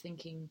myself keep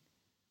thinking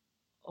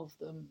of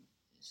them.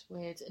 It's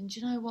weird. And do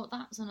you know what?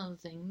 That's another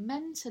thing.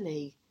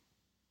 Mentally,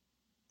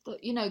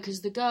 but, you know,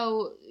 because the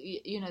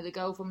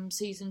girl from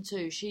season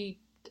 2, she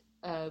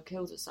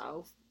killed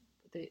herself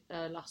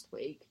last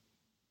week.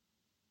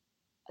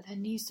 There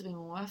needs to be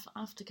more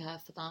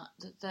aftercare for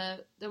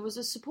that. There was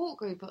a support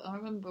group, I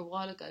remember, a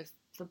while ago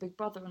for Big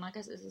Brother, and I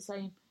guess it's the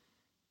same,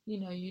 you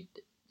know, the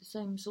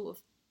same sort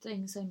of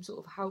thing, same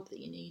sort of help that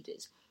you need.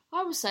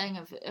 I was saying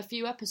a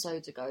few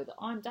episodes ago that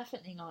I'm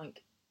definitely,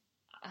 like,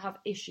 have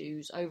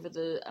issues over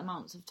the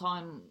amounts of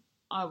time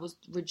I was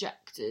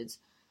rejected.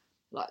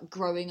 Like,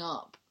 growing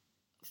up,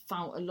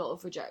 felt a lot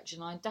of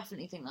rejection. I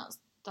definitely think that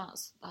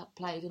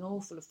played an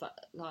awful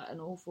effect, like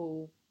an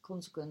awful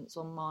consequence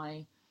on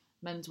my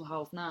mental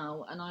health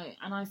now, and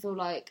I feel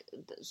like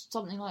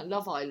something like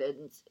Love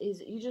Island is,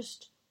 you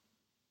just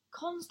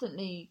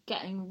constantly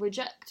getting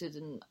rejected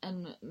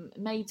and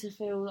made to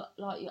feel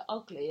like you're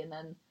ugly, and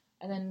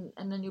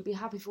then you'll be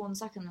happy for 1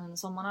 second, and then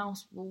someone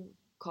else will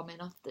come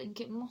in. I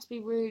think it must be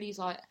really,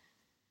 like,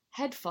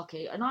 head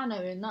fucky. And I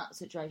know in that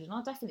situation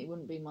I definitely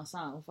wouldn't be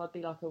myself. I'd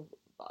be like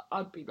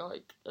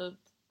an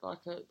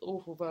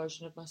awful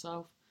version of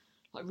myself,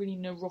 like really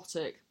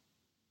neurotic.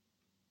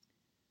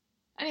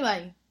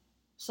 Anyway,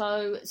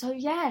 so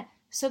yeah.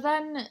 So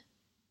then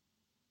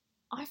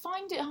I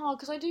find it hard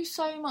because I do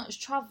so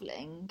much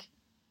travelling,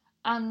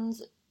 and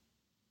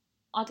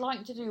I'd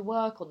like to do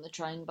work on the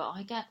train, but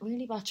I get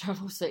really bad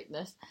travel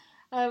sickness.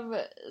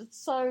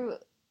 So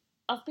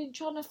I've been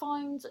trying to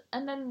find,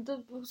 and then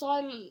there's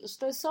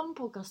some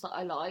podcasts that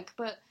I like,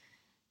 but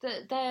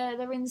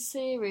they're in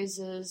series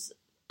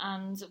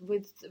and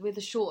with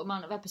a short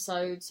amount of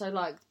episodes. So,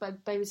 like,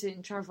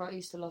 Babysitting Trevor, I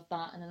used to love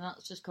that, and then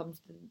that's just comes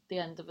to the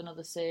end of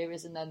another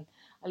series. And then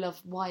I love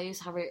Why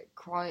Is Harriet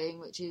Crying,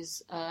 which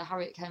is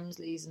Harriet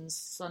Kemsley's and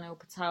Sunil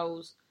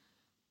Patel's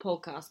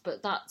podcast,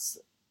 but that's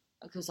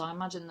because I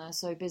imagine they're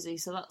so busy,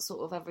 so that's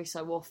sort of every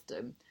so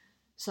often.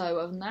 So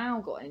I've now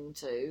got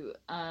into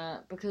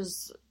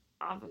because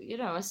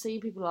I see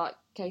people like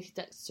Katie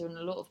Dexter and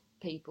a lot of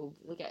people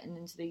that are getting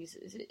into these.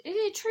 Is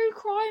it true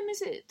crime?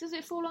 Does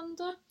it fall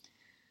under?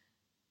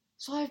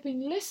 So I've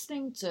been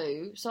listening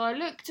to. So I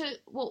looked at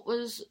what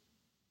was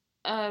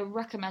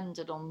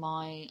recommended on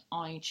my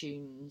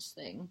iTunes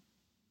thing,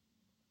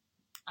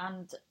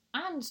 and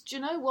do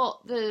you know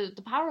what,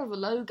 the power of a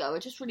logo? I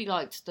just really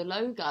liked the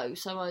logo,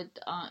 so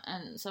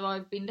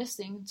I've been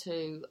listening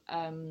to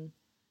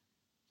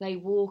They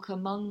Walk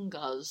Among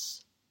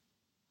Us.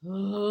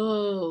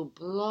 Oh,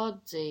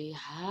 bloody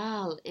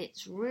hell.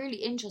 It's really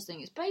interesting.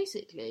 It's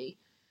basically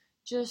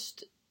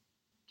just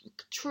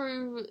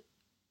true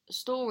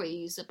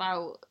stories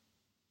about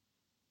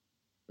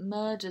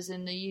murders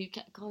in the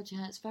UK. God,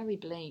 yeah, it's very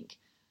bleak,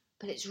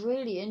 but it's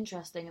really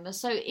interesting. And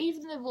so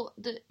even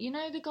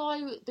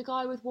the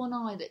guy with one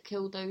eye that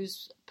killed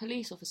those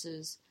police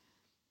officers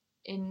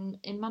in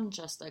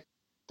Manchester,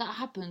 that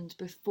happened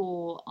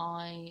before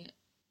I,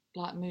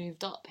 like,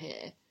 moved up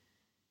here.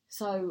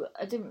 So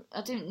I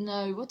didn't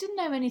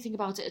know anything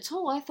about it at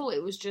all. I thought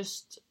it was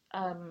just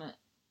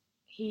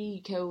he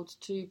killed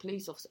 2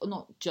 police officers, or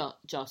not just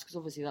because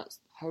obviously that's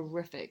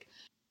horrific.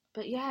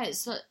 But yeah,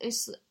 there's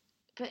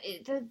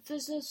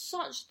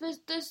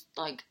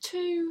like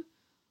 2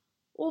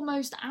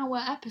 almost hour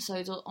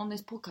episodes on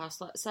this podcast,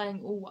 like,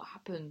 saying all what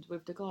happened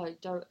with the guy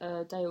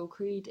Dale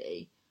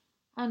Creedy,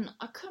 and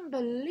I couldn't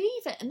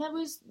believe it. And there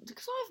was,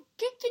 because I've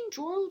gigged in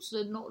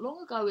Droylsden not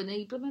long ago, and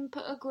he put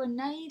a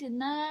grenade in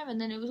there, and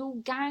then it was all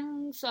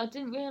gangs. So I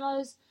didn't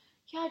realise.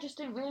 Yeah, I just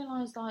didn't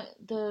realise, like,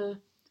 the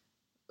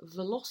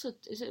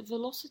velocity. Is it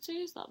velocity?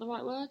 Is that the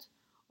right word?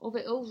 Of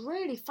it all.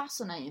 Really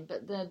fascinating.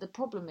 But the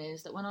problem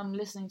is that when I'm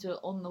listening to it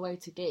on the way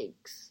to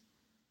gigs,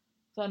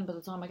 then by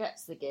the time I get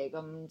to the gig,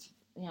 I'm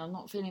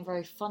not feeling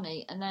very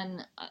funny. And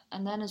then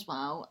as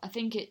well, I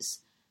think it's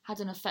had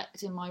an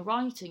effect in my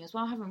writing as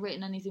well. I haven't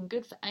written anything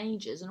good for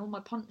ages, and all my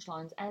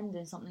punchlines end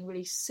in something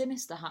really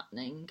sinister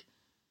happening.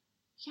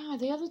 Yeah,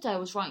 the other day I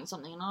was writing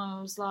something and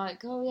I was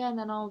like, oh yeah, and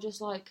then I'll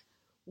just, like,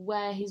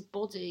 wear his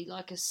body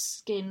like a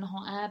skin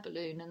hot air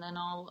balloon, and then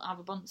I'll have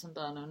a Bunsen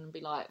burner and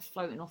be, like,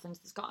 floating off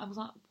into the sky. I was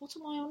like, what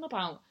am I on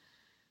about?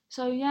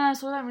 So yeah,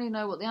 so I don't really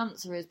know what the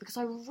answer is, because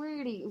I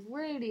really,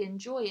 really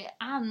enjoy it,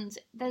 and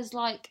there's,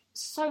 like,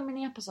 so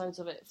many episodes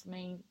of it for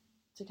me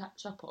to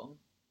catch up on.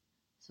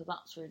 So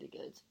that's really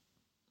good.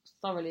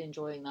 Thoroughly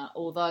enjoying that.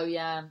 Although,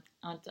 yeah,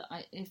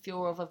 if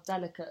you're of a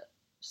delicate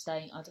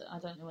state, I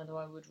don't know whether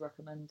I would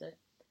recommend it.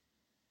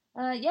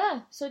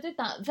 Yeah, so I did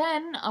that.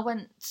 Then I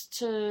went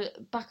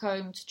back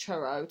home to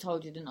Truro.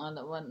 Told you, didn't I,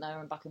 that I went there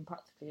and back in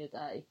practically a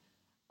day.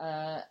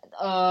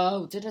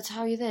 Oh, did I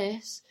tell you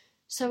this?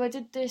 So I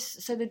did this.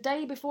 So the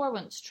day before I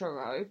went to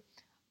Truro,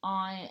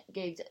 I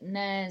gigged at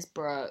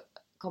Knaresborough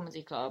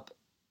Comedy Club.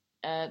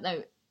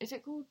 No, is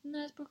it called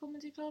Knaresborough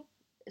Comedy Club?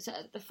 It's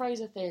at the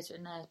Fraser Theatre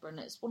in Knaresborough, and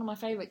it's one of my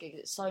favourite gigs.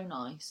 It's so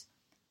nice.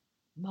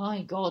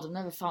 My God, I've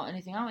never felt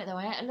anything like it though.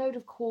 I ate a load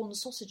of corn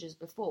sausages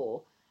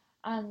before,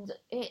 and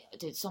it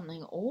did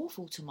something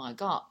awful to my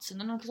guts. And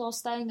then because I was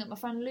staying at my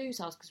friend Lou's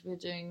house because we were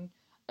doing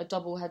a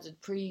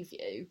double-headed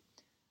preview,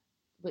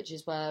 which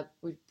is where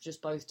we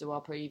just both do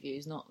our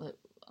previews, not that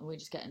we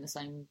just get in the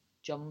same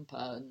jumper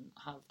and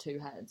have two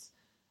heads.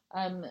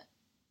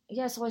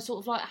 Yeah, so I sort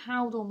of like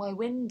howled all my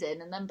wind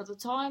in, and then by the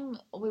time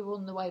we were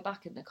on the way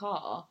back in the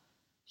car,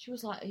 she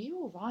was like, "Are you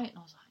all right?" And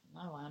I was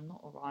like, "No, I am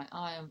not all right.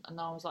 I am," and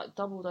I was like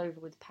doubled over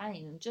with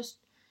pain, and just,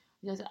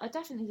 I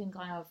definitely think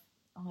I have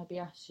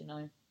IBS,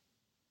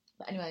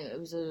 But anyway, it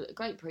was a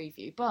great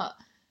preview. But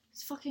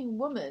this fucking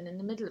woman in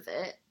the middle of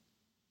it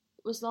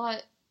was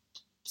like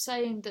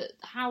saying that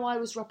how I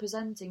was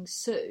representing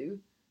Sue,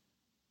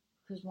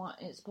 because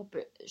it's a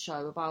puppet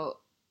show about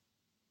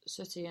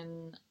Sooty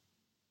and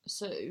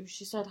Sue.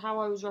 She said how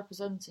I was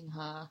representing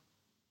her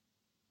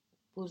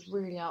was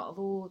really out of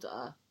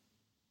order,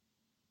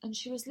 and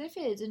she was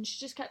livid, and she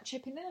just kept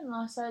chipping in. And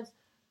I said,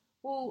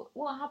 well,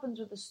 what happens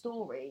with the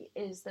story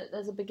is that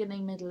there's a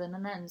beginning, middle, and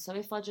an end. So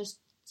if I just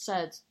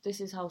said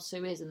this is how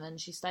Sue is, and then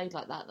she stayed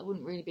like that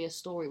wouldn't really be a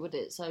story, would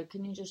it? So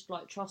can you just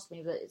like trust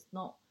me that it's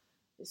not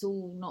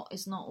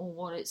all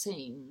what it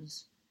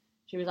seems?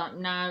 She was like,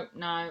 no.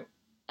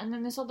 And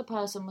then this other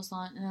person was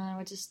like, no,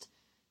 I just,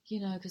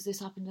 because this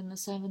happened in the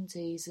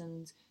 70s,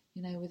 and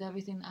with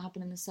everything that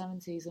happened in the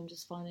 70s, I'm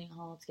just finding it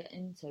hard to get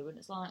into. And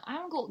it's like, I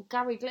haven't got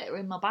Gary Glitter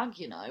in my bag,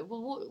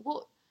 Well,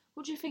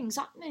 what do you think's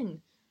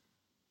happening?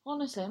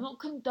 Honestly, I'm not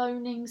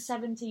condoning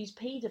 70s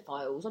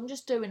paedophiles. I'm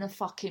just doing a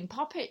fucking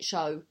puppet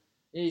show.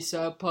 It's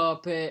a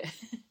puppet.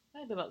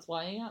 Maybe that's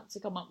why he had to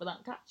come up with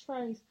that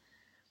catchphrase.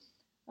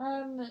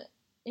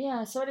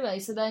 Yeah, so anyway,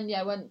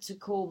 I went to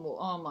Cornwall.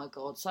 Oh my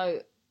God.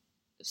 So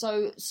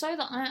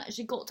that I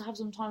actually got to have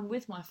some time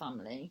with my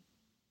family,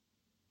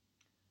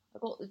 I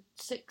got the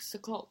 6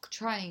 o'clock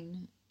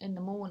train in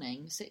the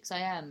morning, 6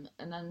 a.m.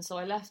 And then so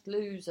I left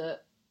Lou's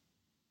at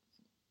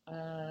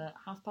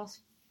half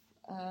past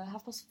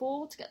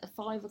 4 to get the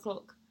 5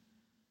 o'clock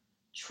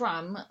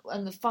tram,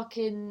 and the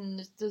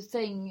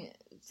thing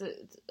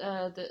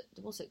that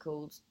what's it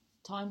called,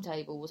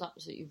 timetable was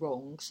absolutely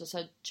wrong. So I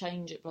said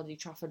change at bloody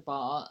Trafford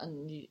Bar,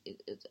 and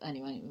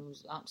anyway, it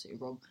was absolutely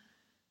wrong.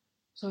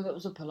 So that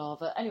was a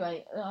palaver.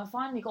 Anyway, I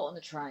finally got on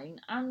the train,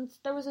 and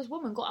there was this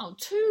woman got out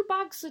 2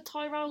 bags of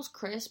Tyrell's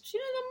crisps. The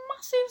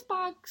massive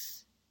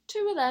bags,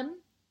 2 of them,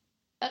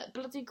 at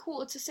bloody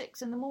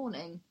 5:45 in the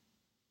morning,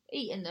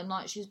 eating them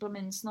like she's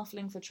blooming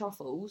snuffling for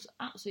truffles.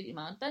 Absolutely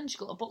mad. Then she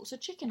got a box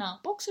of chicken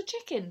out. Box of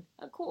chicken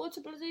at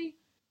 5:45.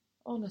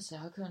 Honestly,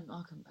 I couldn't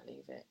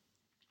believe it.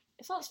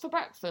 If that's for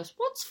breakfast,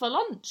 what's for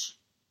lunch?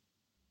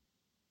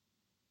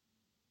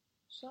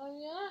 So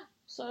yeah.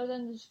 So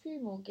then there's a few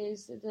more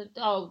gigs. Did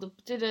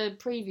a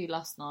preview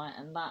last night,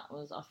 and that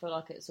was. I feel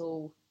like it's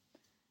all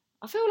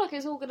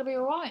going to be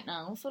all right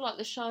now. I feel like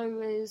the show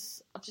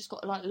is. I've just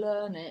got to like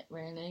learn it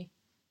really.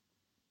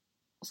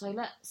 So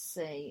let's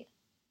see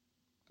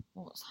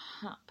what's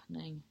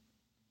happening.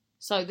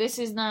 So this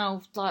is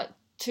now like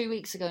 2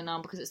 weeks ago now,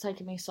 because it's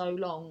taken me so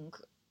long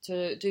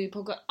to do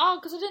podcast. Oh,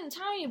 because I didn't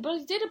tell you, but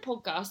I did a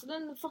podcast, and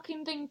then the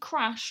fucking thing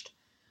crashed.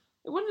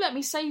 It wouldn't let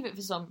me save it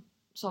for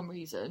some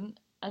reason,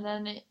 and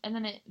then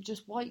it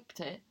just wiped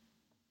it,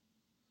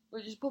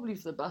 which is probably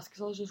for the best,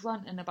 because I was just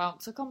ranting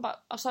about. So I come back.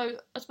 So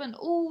I spent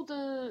all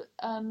the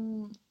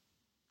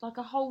like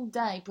a whole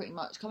day pretty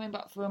much coming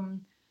back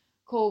from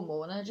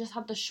Cornwall, and I just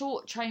had the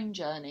short train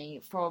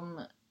journey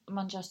from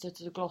Manchester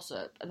to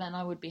Glossop, and then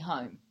I would be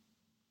home.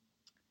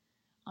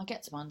 I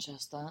get to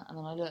Manchester, and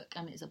then I look,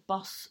 and it's a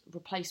bus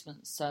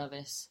replacement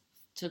service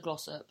to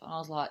Glossop, and I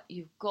was like,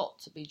 you've got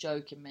to be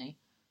joking me.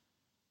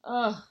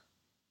 Ugh.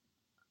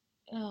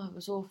 Oh, it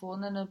was awful.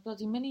 And then a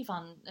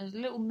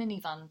little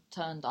minivan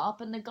turned up,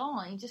 and the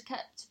guy just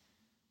kept,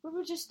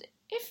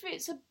 if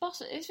it's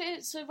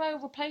a rail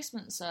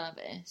replacement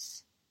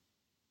service,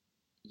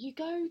 you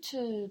go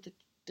to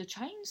the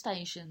train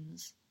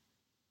stations.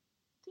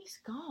 This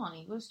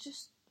guy was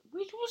just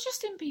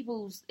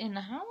in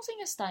the housing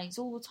estates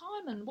all the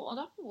time, and what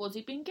had happened was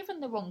he'd been given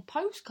the wrong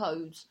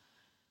postcodes.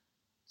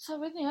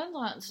 So in the end,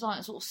 I had to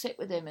like sort of sit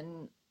with him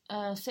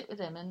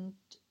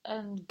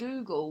and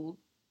Google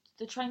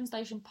the train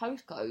station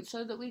postcode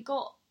so that we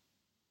got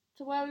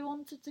to where we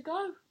wanted to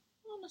go.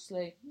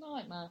 Honestly,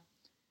 nightmare.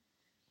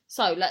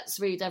 So let's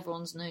read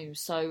everyone's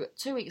news. So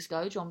 2 weeks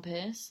ago, John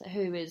Pearce,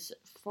 who is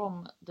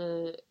from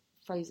the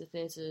Fraser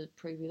Theatre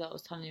preview that I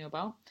was telling you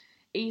about,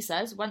 he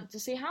says, went to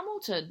see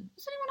Hamilton.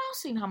 Has anyone else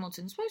seen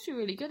Hamilton? It's supposed to be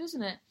really good,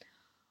 isn't it?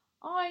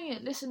 I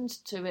listened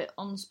to it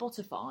on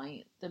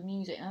Spotify, the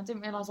music, and I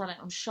didn't realise I had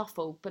it on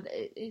shuffle, but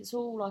it's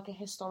all like a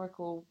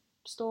historical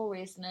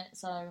story, isn't it?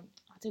 So I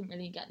didn't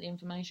really get the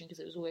information because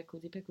it was all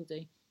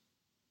hickledy-pickledy.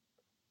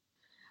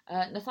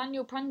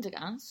 Nathaniel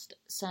Prendergast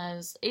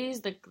says,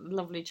 he's the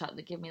lovely chap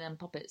that give me them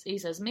puppets. He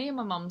says, me and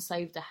my mum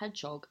saved a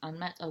hedgehog and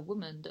met a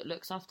woman that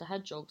looks after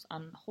hedgehogs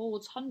and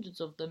hoards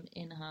hundreds of them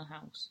in her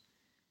house.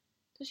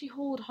 Does she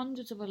hoard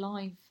hundreds of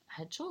alive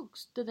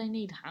hedgehogs? Do they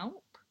need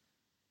help?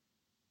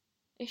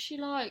 Is she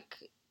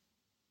like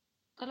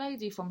the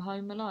lady from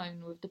Home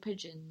Alone with the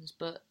pigeons,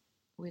 but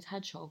with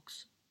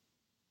hedgehogs?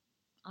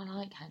 I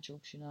like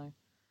hedgehogs, you know.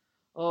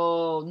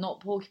 Oh, not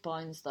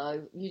porcupines,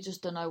 though. You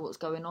just don't know what's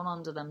going on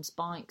under them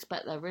spikes.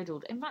 Bet they're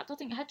riddled. In fact, I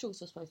think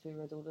hedgehogs are supposed to be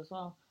riddled as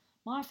well.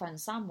 My friend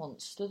Sam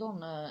once stood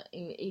on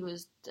he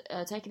was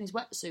taking his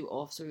wetsuit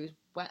off, so he was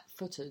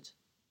wet-footed.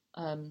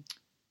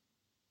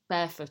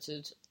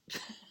 Barefooted.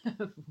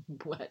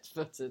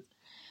 Wet-footed.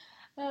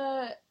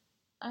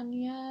 And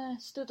yeah,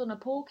 stood on a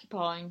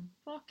porcupine.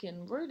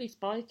 Fucking really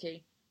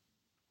spiky.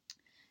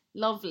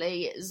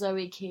 Lovely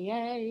Zoe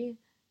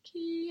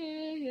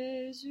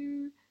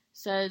Kiezu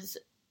says,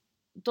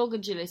 Dog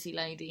Agility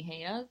Lady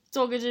here.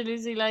 Dog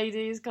Agility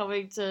Lady is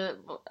coming to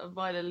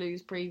buy the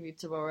Lose preview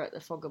tomorrow at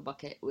the Fogger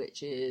Bucket,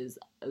 which is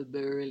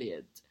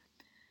brilliant.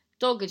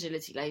 Dog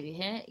Agility Lady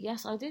here.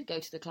 Yes, I did go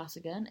to the class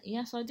again.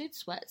 Yes, I did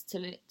sweat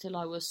till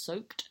I was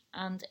soaked.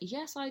 And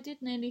yes, I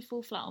did nearly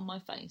fall flat on my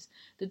face.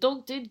 The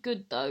dog did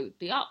good, though.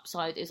 The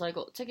upside is I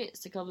got tickets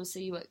to come and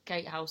see you at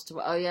Gatehouse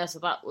tomorrow. Oh, yeah, so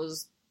that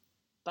was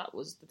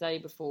the day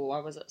before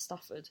I was at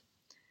Stafford.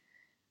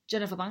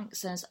 Jennifer Banks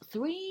says,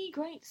 3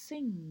 great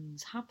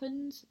things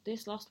happened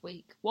this last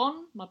week.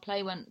 1, my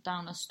play went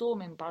down a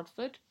storm in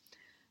Bradford.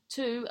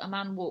 2, a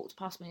man walked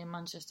past me in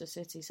Manchester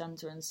city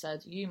centre and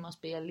said, you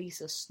must be a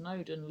Lisa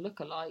Snowdon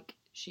lookalike.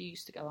 She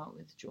used to go out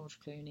with George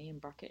Clooney, in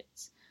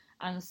brackets.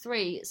 And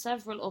 3,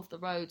 several of the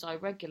roads I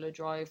regularly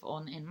drive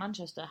on in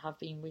Manchester have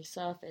been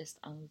resurfaced,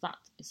 and that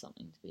is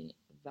something to be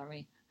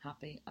very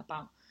happy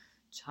about.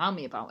 Tell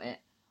me about it.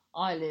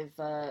 I live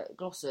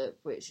Glossop,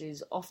 which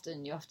is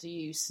often you have to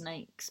use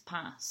Snakes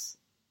Pass.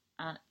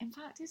 And in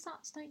fact, is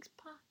that Snakes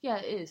Pass? Yeah,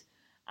 it is.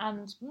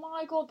 And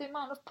my God, the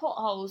amount of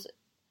potholes.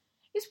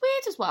 It's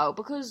weird as well,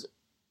 because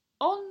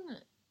on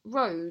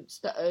roads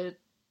that are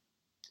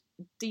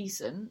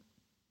decent,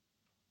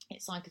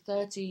 it's like a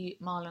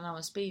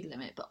 30-mile-an-hour speed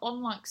limit. But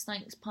on like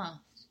Snakes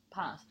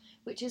Pass,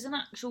 which is an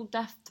actual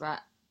death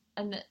threat,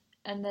 and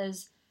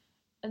there's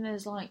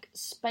like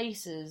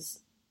spaces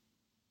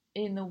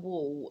in the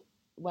wall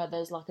where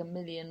there's like a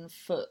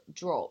 1,000,000-foot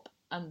drop,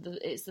 and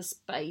it's the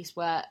space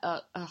where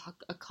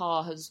a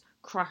car has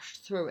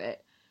crashed through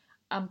it,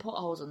 and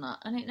potholes and that,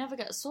 and it never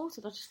gets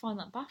sorted. I just find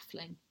that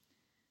baffling.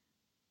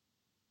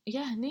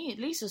 Yeah, neat.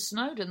 Lisa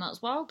Snowdon,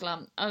 that's well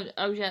glam.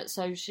 Oh yeah,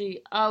 so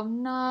she... Oh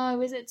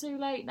no, is it too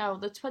late now?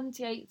 The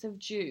 28th of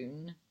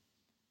June,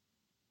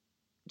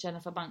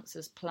 Jennifer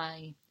Banks's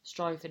play,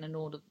 Strife in a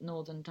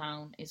Northern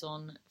Town, is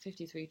on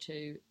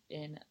 53.2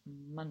 in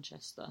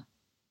Manchester.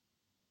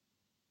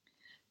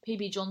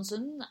 PB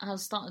Johnson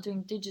has started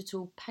doing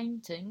digital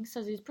painting,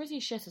 says he's pretty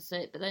shit at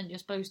it, but then you're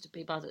supposed to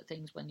be bad at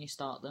things when you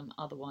start them,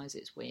 otherwise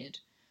it's weird.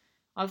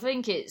 I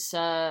think it's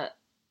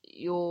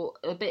you're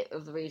a bit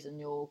of the reason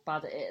you're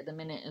bad at it at the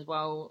minute as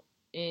well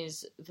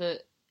is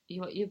that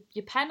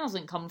your pen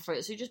hasn't come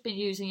through, so you've just been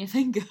using your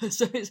finger,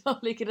 so it's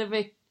probably going to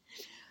be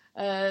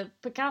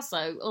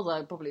Picasso,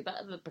 although probably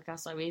better than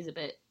Picasso. He's a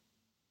bit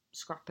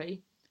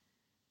scrappy.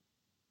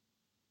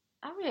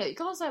 Oh yeah, you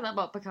can't say that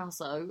about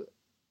Picasso.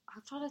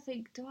 I'm trying to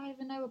think, do I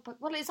even know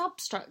what... Well, it's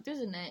abstract,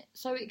 isn't it?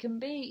 So it can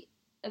be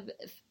a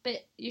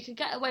bit... You can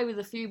get away with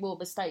a few more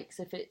mistakes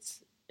if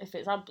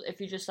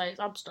you just say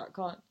it's abstract,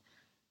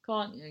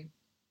 can't you?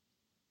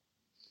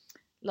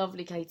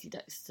 Lovely Katie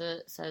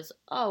Dexter says,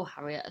 oh,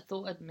 Harriet, I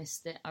thought I'd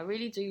missed it. I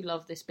really do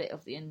love this bit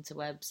of the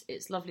interwebs.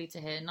 It's lovely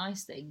to hear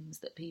nice things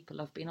that people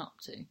have been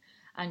up to.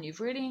 And you've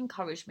really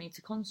encouraged me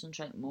to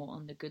concentrate more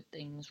on the good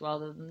things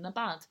rather than the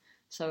bad.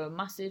 So a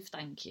massive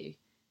thank you.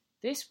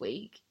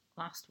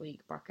 Last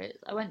week,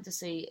 brackets, I went to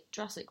see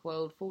Jurassic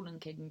World Fallen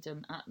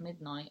Kingdom at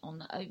midnight on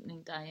the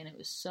opening day, and it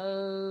was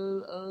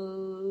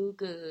so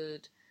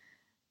good.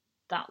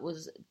 That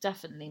was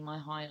definitely my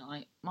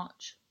highlight.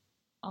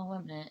 Oh, wait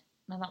a minute.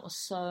 No, that was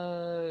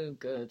so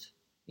good.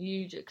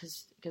 You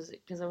because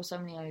there were so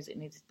many O's, it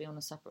needed to be on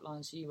a separate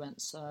line, so you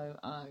went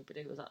but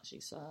it was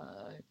actually so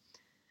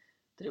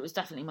that it was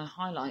definitely my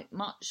highlight.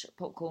 Much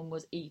popcorn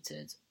was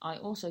eaten. I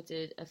also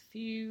did a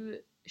few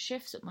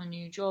shifts at my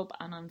new job,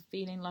 and I'm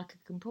feeling like I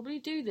can probably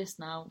do this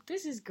now.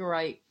 This is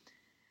great.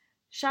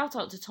 Shout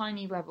out to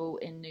Tiny Rebel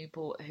in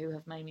Newport, who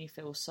have made me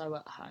feel so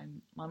at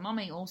home. My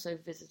mummy also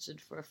visited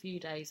for a few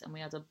days, and we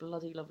had a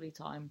bloody lovely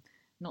time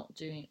not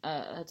doing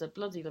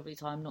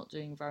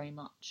very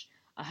much.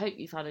 I hope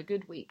you've had a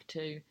good week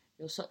too.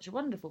 You're such a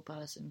wonderful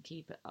person.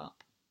 Keep it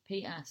up.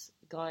 P.S.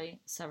 Guy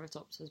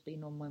Ceratops has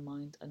been on my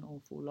mind an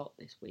awful lot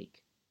this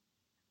week.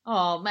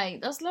 Oh,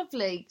 mate, that's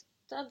lovely.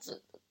 That's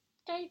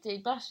Katie,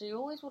 bless you.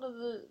 Always one of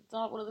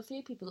the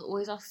few people that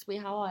always asks me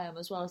how I am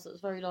as well. So it's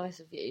very nice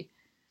of you.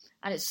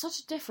 And it's such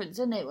a difference,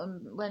 isn't it,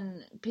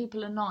 when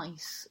people are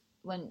nice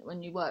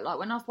when you work. Like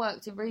when I've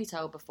worked in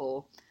retail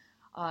before,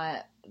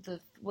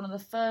 one of the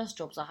first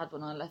jobs I had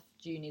when I left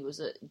uni was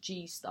at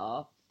G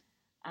Star,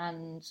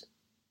 and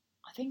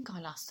I think I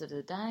lasted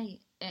a day.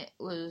 It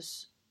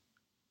was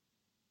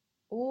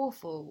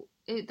awful.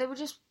 They were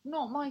just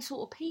not my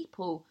sort of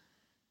people.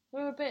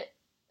 They were a bit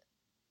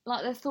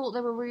like they thought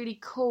they were really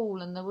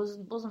cool, and there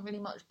wasn't really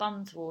much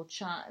banter or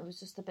chat. It was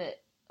just a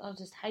bit. I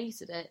just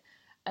hated it.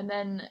 And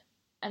then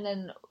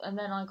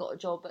I got a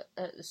job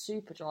at the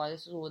Superdry.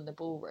 This was all in the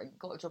Bullring.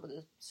 Got a job at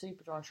the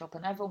Superdry shop,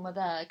 and everyone were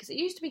there because it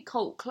used to be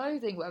cult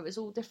clothing where it was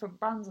all different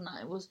brands and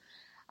that.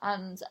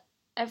 And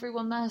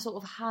everyone there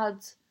sort of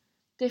had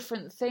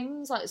different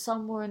things. Like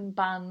some were in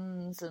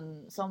bands,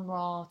 and some were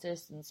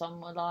artists, and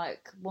some were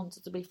like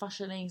wanted to be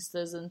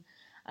fashionistas, and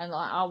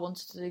like I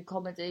wanted to do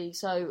comedy.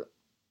 So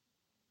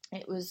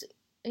it was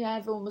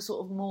everyone was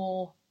sort of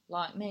more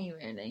like me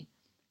really.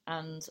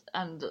 And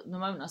the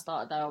moment I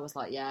started there, I was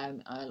like, yeah,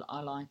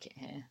 I like it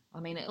here. I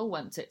mean, it all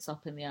went tits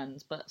up in the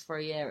end, but for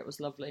a year it was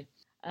lovely.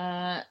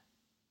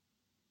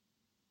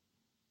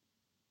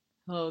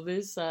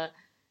 This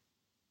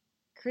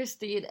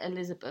Christine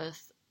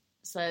Elizabeth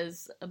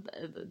says,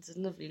 it's a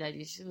lovely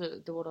lady. She's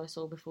the one I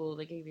saw before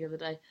the gig the other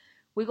day.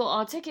 We got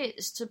our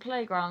tickets to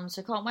Playground,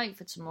 so can't wait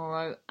for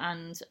tomorrow.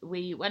 And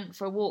we went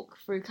for a walk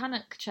through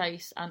Cannock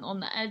Chase, and on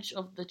the edge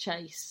of the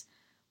chase,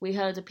 we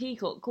heard a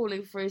peacock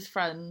calling for his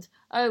friend.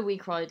 Oh, we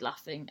cried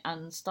laughing,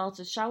 and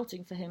started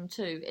shouting for him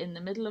too, in the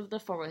middle of the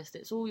forest.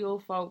 It's all your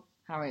fault,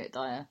 Harriet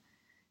Dyer.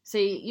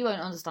 See, you won't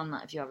understand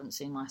that if you haven't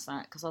seen my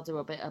set, because I do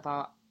a bit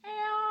about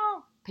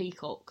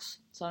peacocks.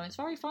 So it's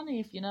very funny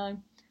if you know.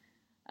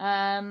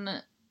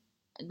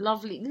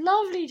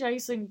 Lovely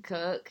Jason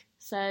Cook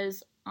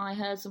says, I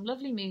heard some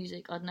lovely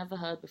music I'd never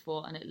heard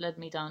before, and it led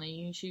me down a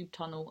YouTube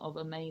tunnel of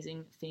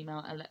amazing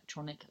female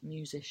electronic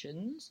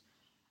musicians.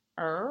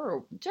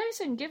 Oh,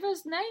 Jason, give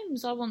us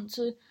names. I want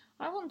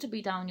to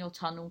be down your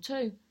tunnel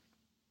too.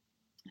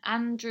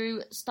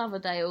 Andrew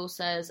Staverdale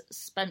says,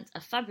 spent a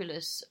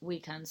fabulous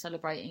weekend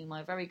celebrating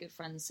my very good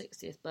friend's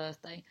 60th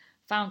birthday.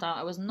 Found out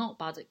I was not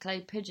bad at clay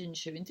pigeon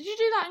shooting. Did you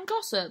do that in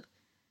Glossop?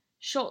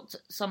 Shot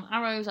some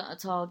arrows at a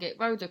target,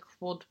 rode a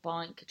quad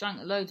bike, drank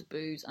a load of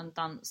booze, and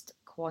danced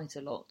quite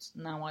a lot.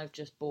 Now I've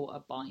just bought a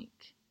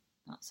bike.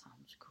 That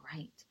sounds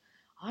great.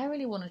 I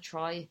really want to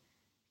try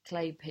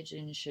clay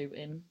pigeon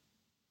shooting.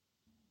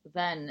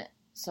 Then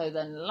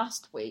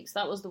last week's,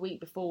 that was the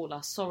week before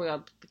last. Sorry,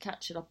 I'll be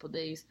catching up on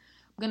these.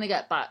 I'm going to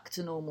get back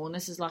to normal, and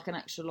this is like an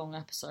extra long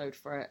episode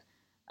for it.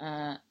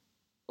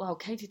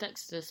 Katie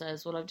Dexter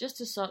says, well, I've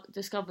just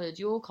discovered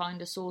you're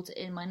kind of sorted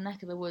in my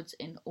neck of the woods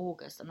in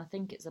August, and I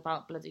think it's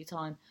about bloody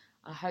time.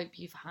 I hope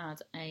you've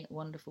had a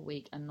wonderful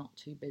week and not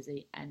too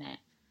busy, innit?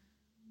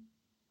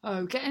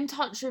 Oh, get in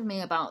touch with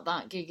me about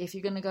that gig if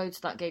you're going to go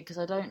to that gig, because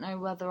I don't know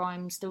whether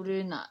I'm still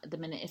doing that at the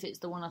minute, if it's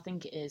the one I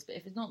think it is. But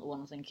if it's not the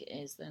one I think it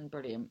is, then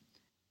brilliant.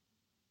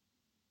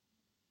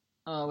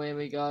 Oh, here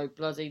we go.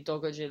 Bloody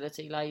dog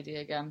agility lady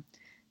again.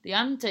 The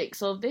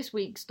antics of this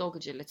week's dog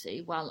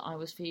agility, well, I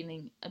was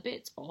feeling a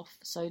bit off,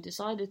 so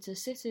decided to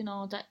sit in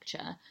our deck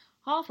chair.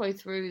 Halfway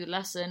through the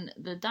lesson,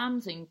 the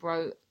damn thing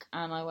broke,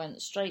 and I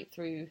went straight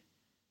through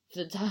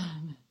the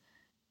damn...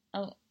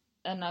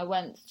 And I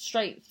went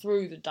straight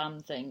through the damn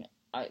thing.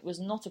 It was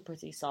not a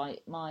pretty sight.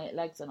 My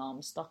legs and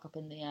arms stuck up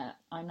in the air.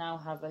 I now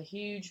have a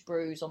huge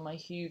bruise on my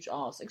huge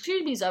arse.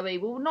 Excuse me, Zoe, we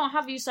will not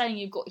have you saying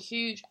you've got a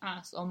huge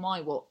ass on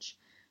my watch.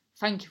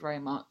 Thank you very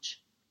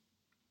much.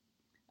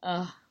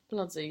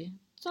 Bloody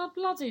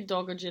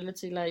dog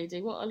agility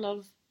lady. What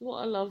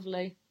a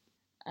lovely.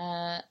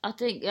 I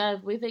think,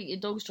 we think your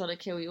dog's trying to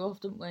kill you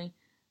off, don't we?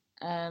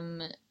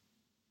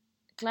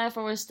 Claire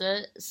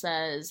Forrester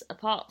says,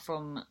 apart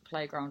from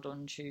Playground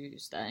on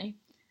Tuesday,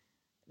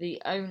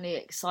 the only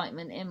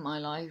excitement in my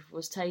life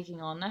was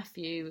taking our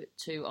nephew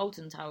to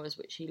Alton Towers,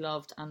 which he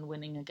loved, and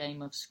winning a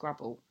game of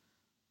Scrabble.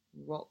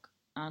 Rock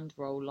and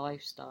roll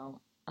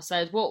lifestyle. I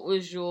said, what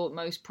was your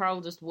most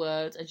proudest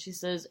word? And she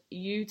says,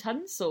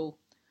 utensil.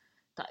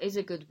 That is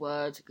a good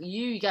word.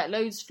 You get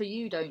loads for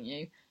you, don't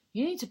you?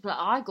 You need to play.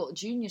 I got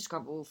Junior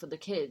Scrabble for the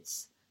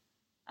kids.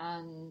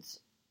 And...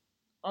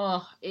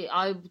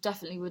 I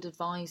definitely would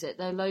advise it.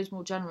 They're loads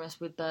more generous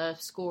with their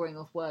scoring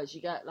of words.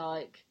 You get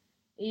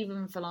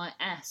even for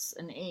S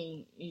and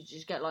E, you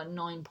just get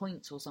 9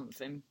 points or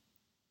something.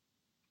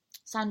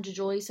 Sandra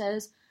Joy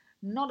says,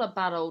 not a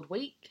bad old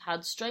week.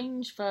 Had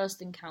strange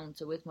first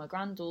encounter with my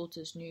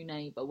granddaughter's new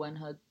neighbour when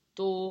her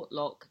door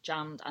lock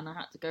jammed and I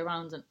had to go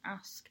round and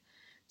ask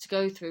to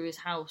go through his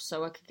house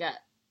so I could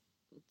get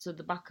to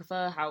the back of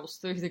her house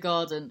through the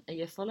garden. Are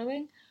you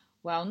following?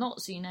 Well,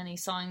 not seen any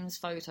signs,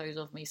 photos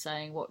of me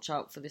saying, watch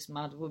out for this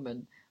mad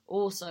woman.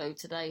 Also,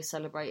 today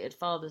celebrated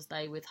Father's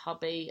Day with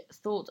hubby,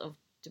 thought of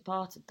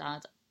departed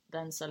dad,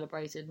 then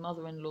celebrated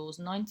mother-in-law's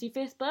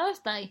 95th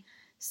birthday.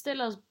 Still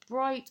as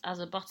bright as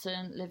a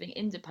button, living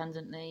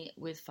independently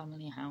with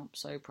family help.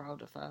 So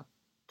proud of her.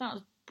 That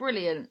was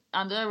brilliant.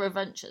 And her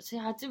adventure. See,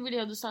 I didn't really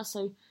understand.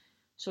 So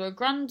her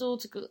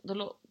granddaughter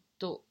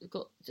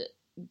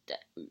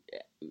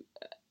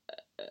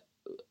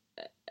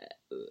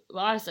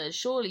I said,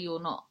 surely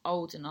you're not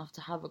old enough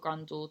to have a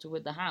granddaughter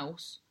with the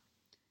house.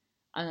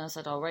 And I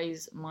said, I'll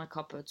raise my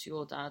cuppa to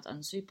your dad,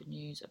 and super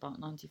news about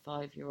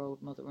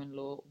 95-year-old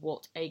mother-in-law.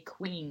 What a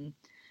queen.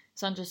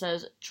 Sandra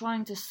says,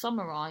 trying to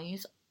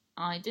summarise,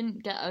 I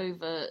didn't get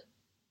over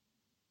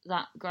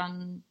that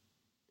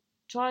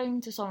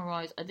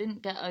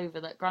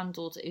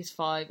granddaughter is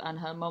 5 and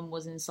her mum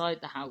was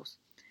inside the house.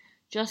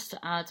 Just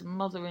to add,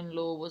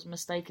 mother-in-law was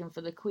mistaken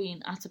for the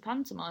Queen at a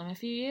pantomime a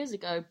few years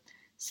ago.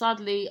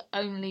 Sadly,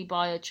 only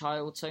by a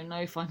child, so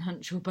no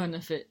financial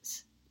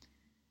benefits.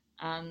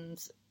 And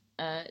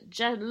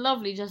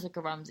lovely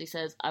Jessica Ramsey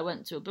says, I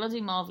went to a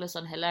bloody marvellous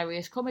and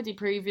hilarious comedy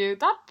preview.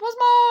 That was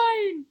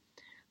mine!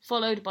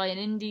 Followed by an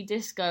indie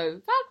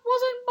disco. That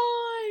wasn't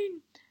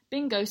mine!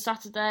 Bingo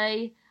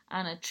Saturday,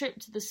 and a trip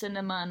to the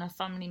cinema and a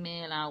family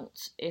meal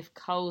out if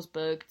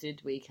Carlsberg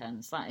did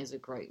weekends. That is a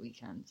great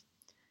weekend.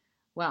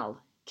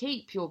 Well,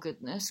 keep your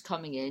goodness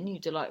coming in, you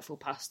delightful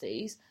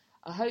pasties.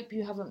 I hope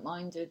you haven't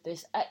minded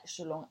this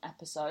extra long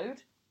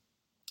episode.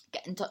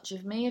 Get in touch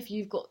with me if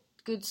you've got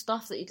good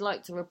stuff that you'd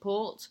like to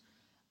report.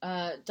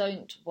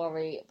 Don't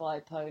worry,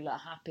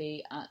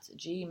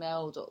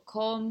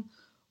 bipolarhappy@gmail.com,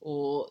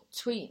 or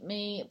tweet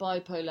me,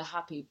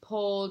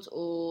 bipolarhappypod,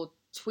 or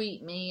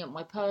tweet me at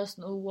my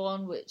personal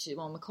one, which is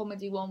on my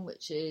comedy one,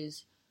 which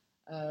is,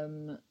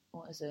 Dialinquent.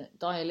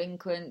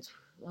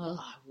 Oh,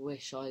 I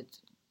wish I'd,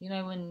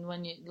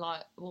 when you,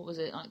 like, what was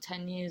it, like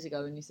 10 years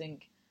ago, and you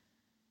think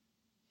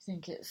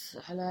it's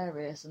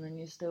hilarious, and then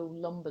you're still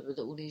lumbered with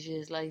it all these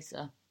years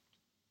later.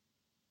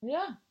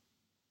 Yeah.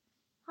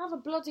 Have a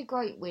bloody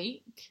great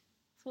week.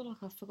 I feel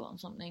like I've forgotten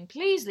something.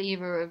 Please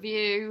leave a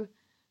review.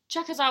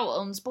 Check us out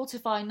on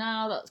Spotify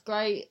now. That's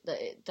great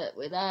that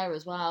we're there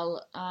as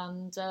well.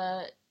 And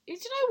you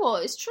know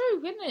what? It's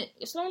true, isn't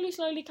it?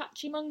 Slowly,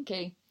 catchy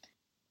monkey.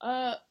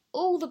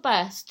 All the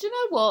best. Do you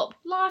know what?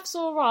 Life's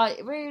all right.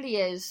 It really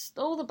is.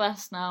 All the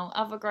best now.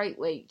 Have a great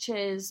week.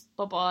 Cheers.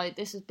 Bye-bye.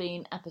 This has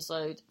been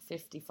episode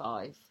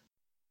 55.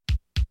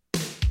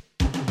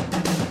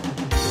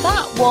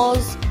 That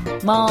was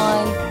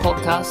my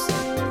podcast.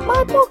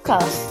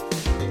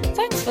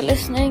 Thanks for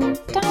listening.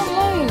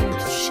 Download,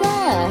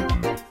 share,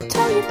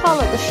 tell your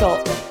pal at the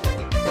shop.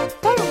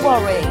 Don't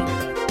worry.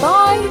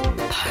 Bye.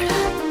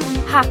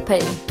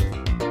 Happy.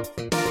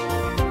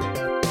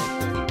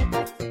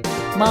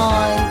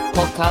 My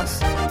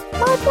podcast.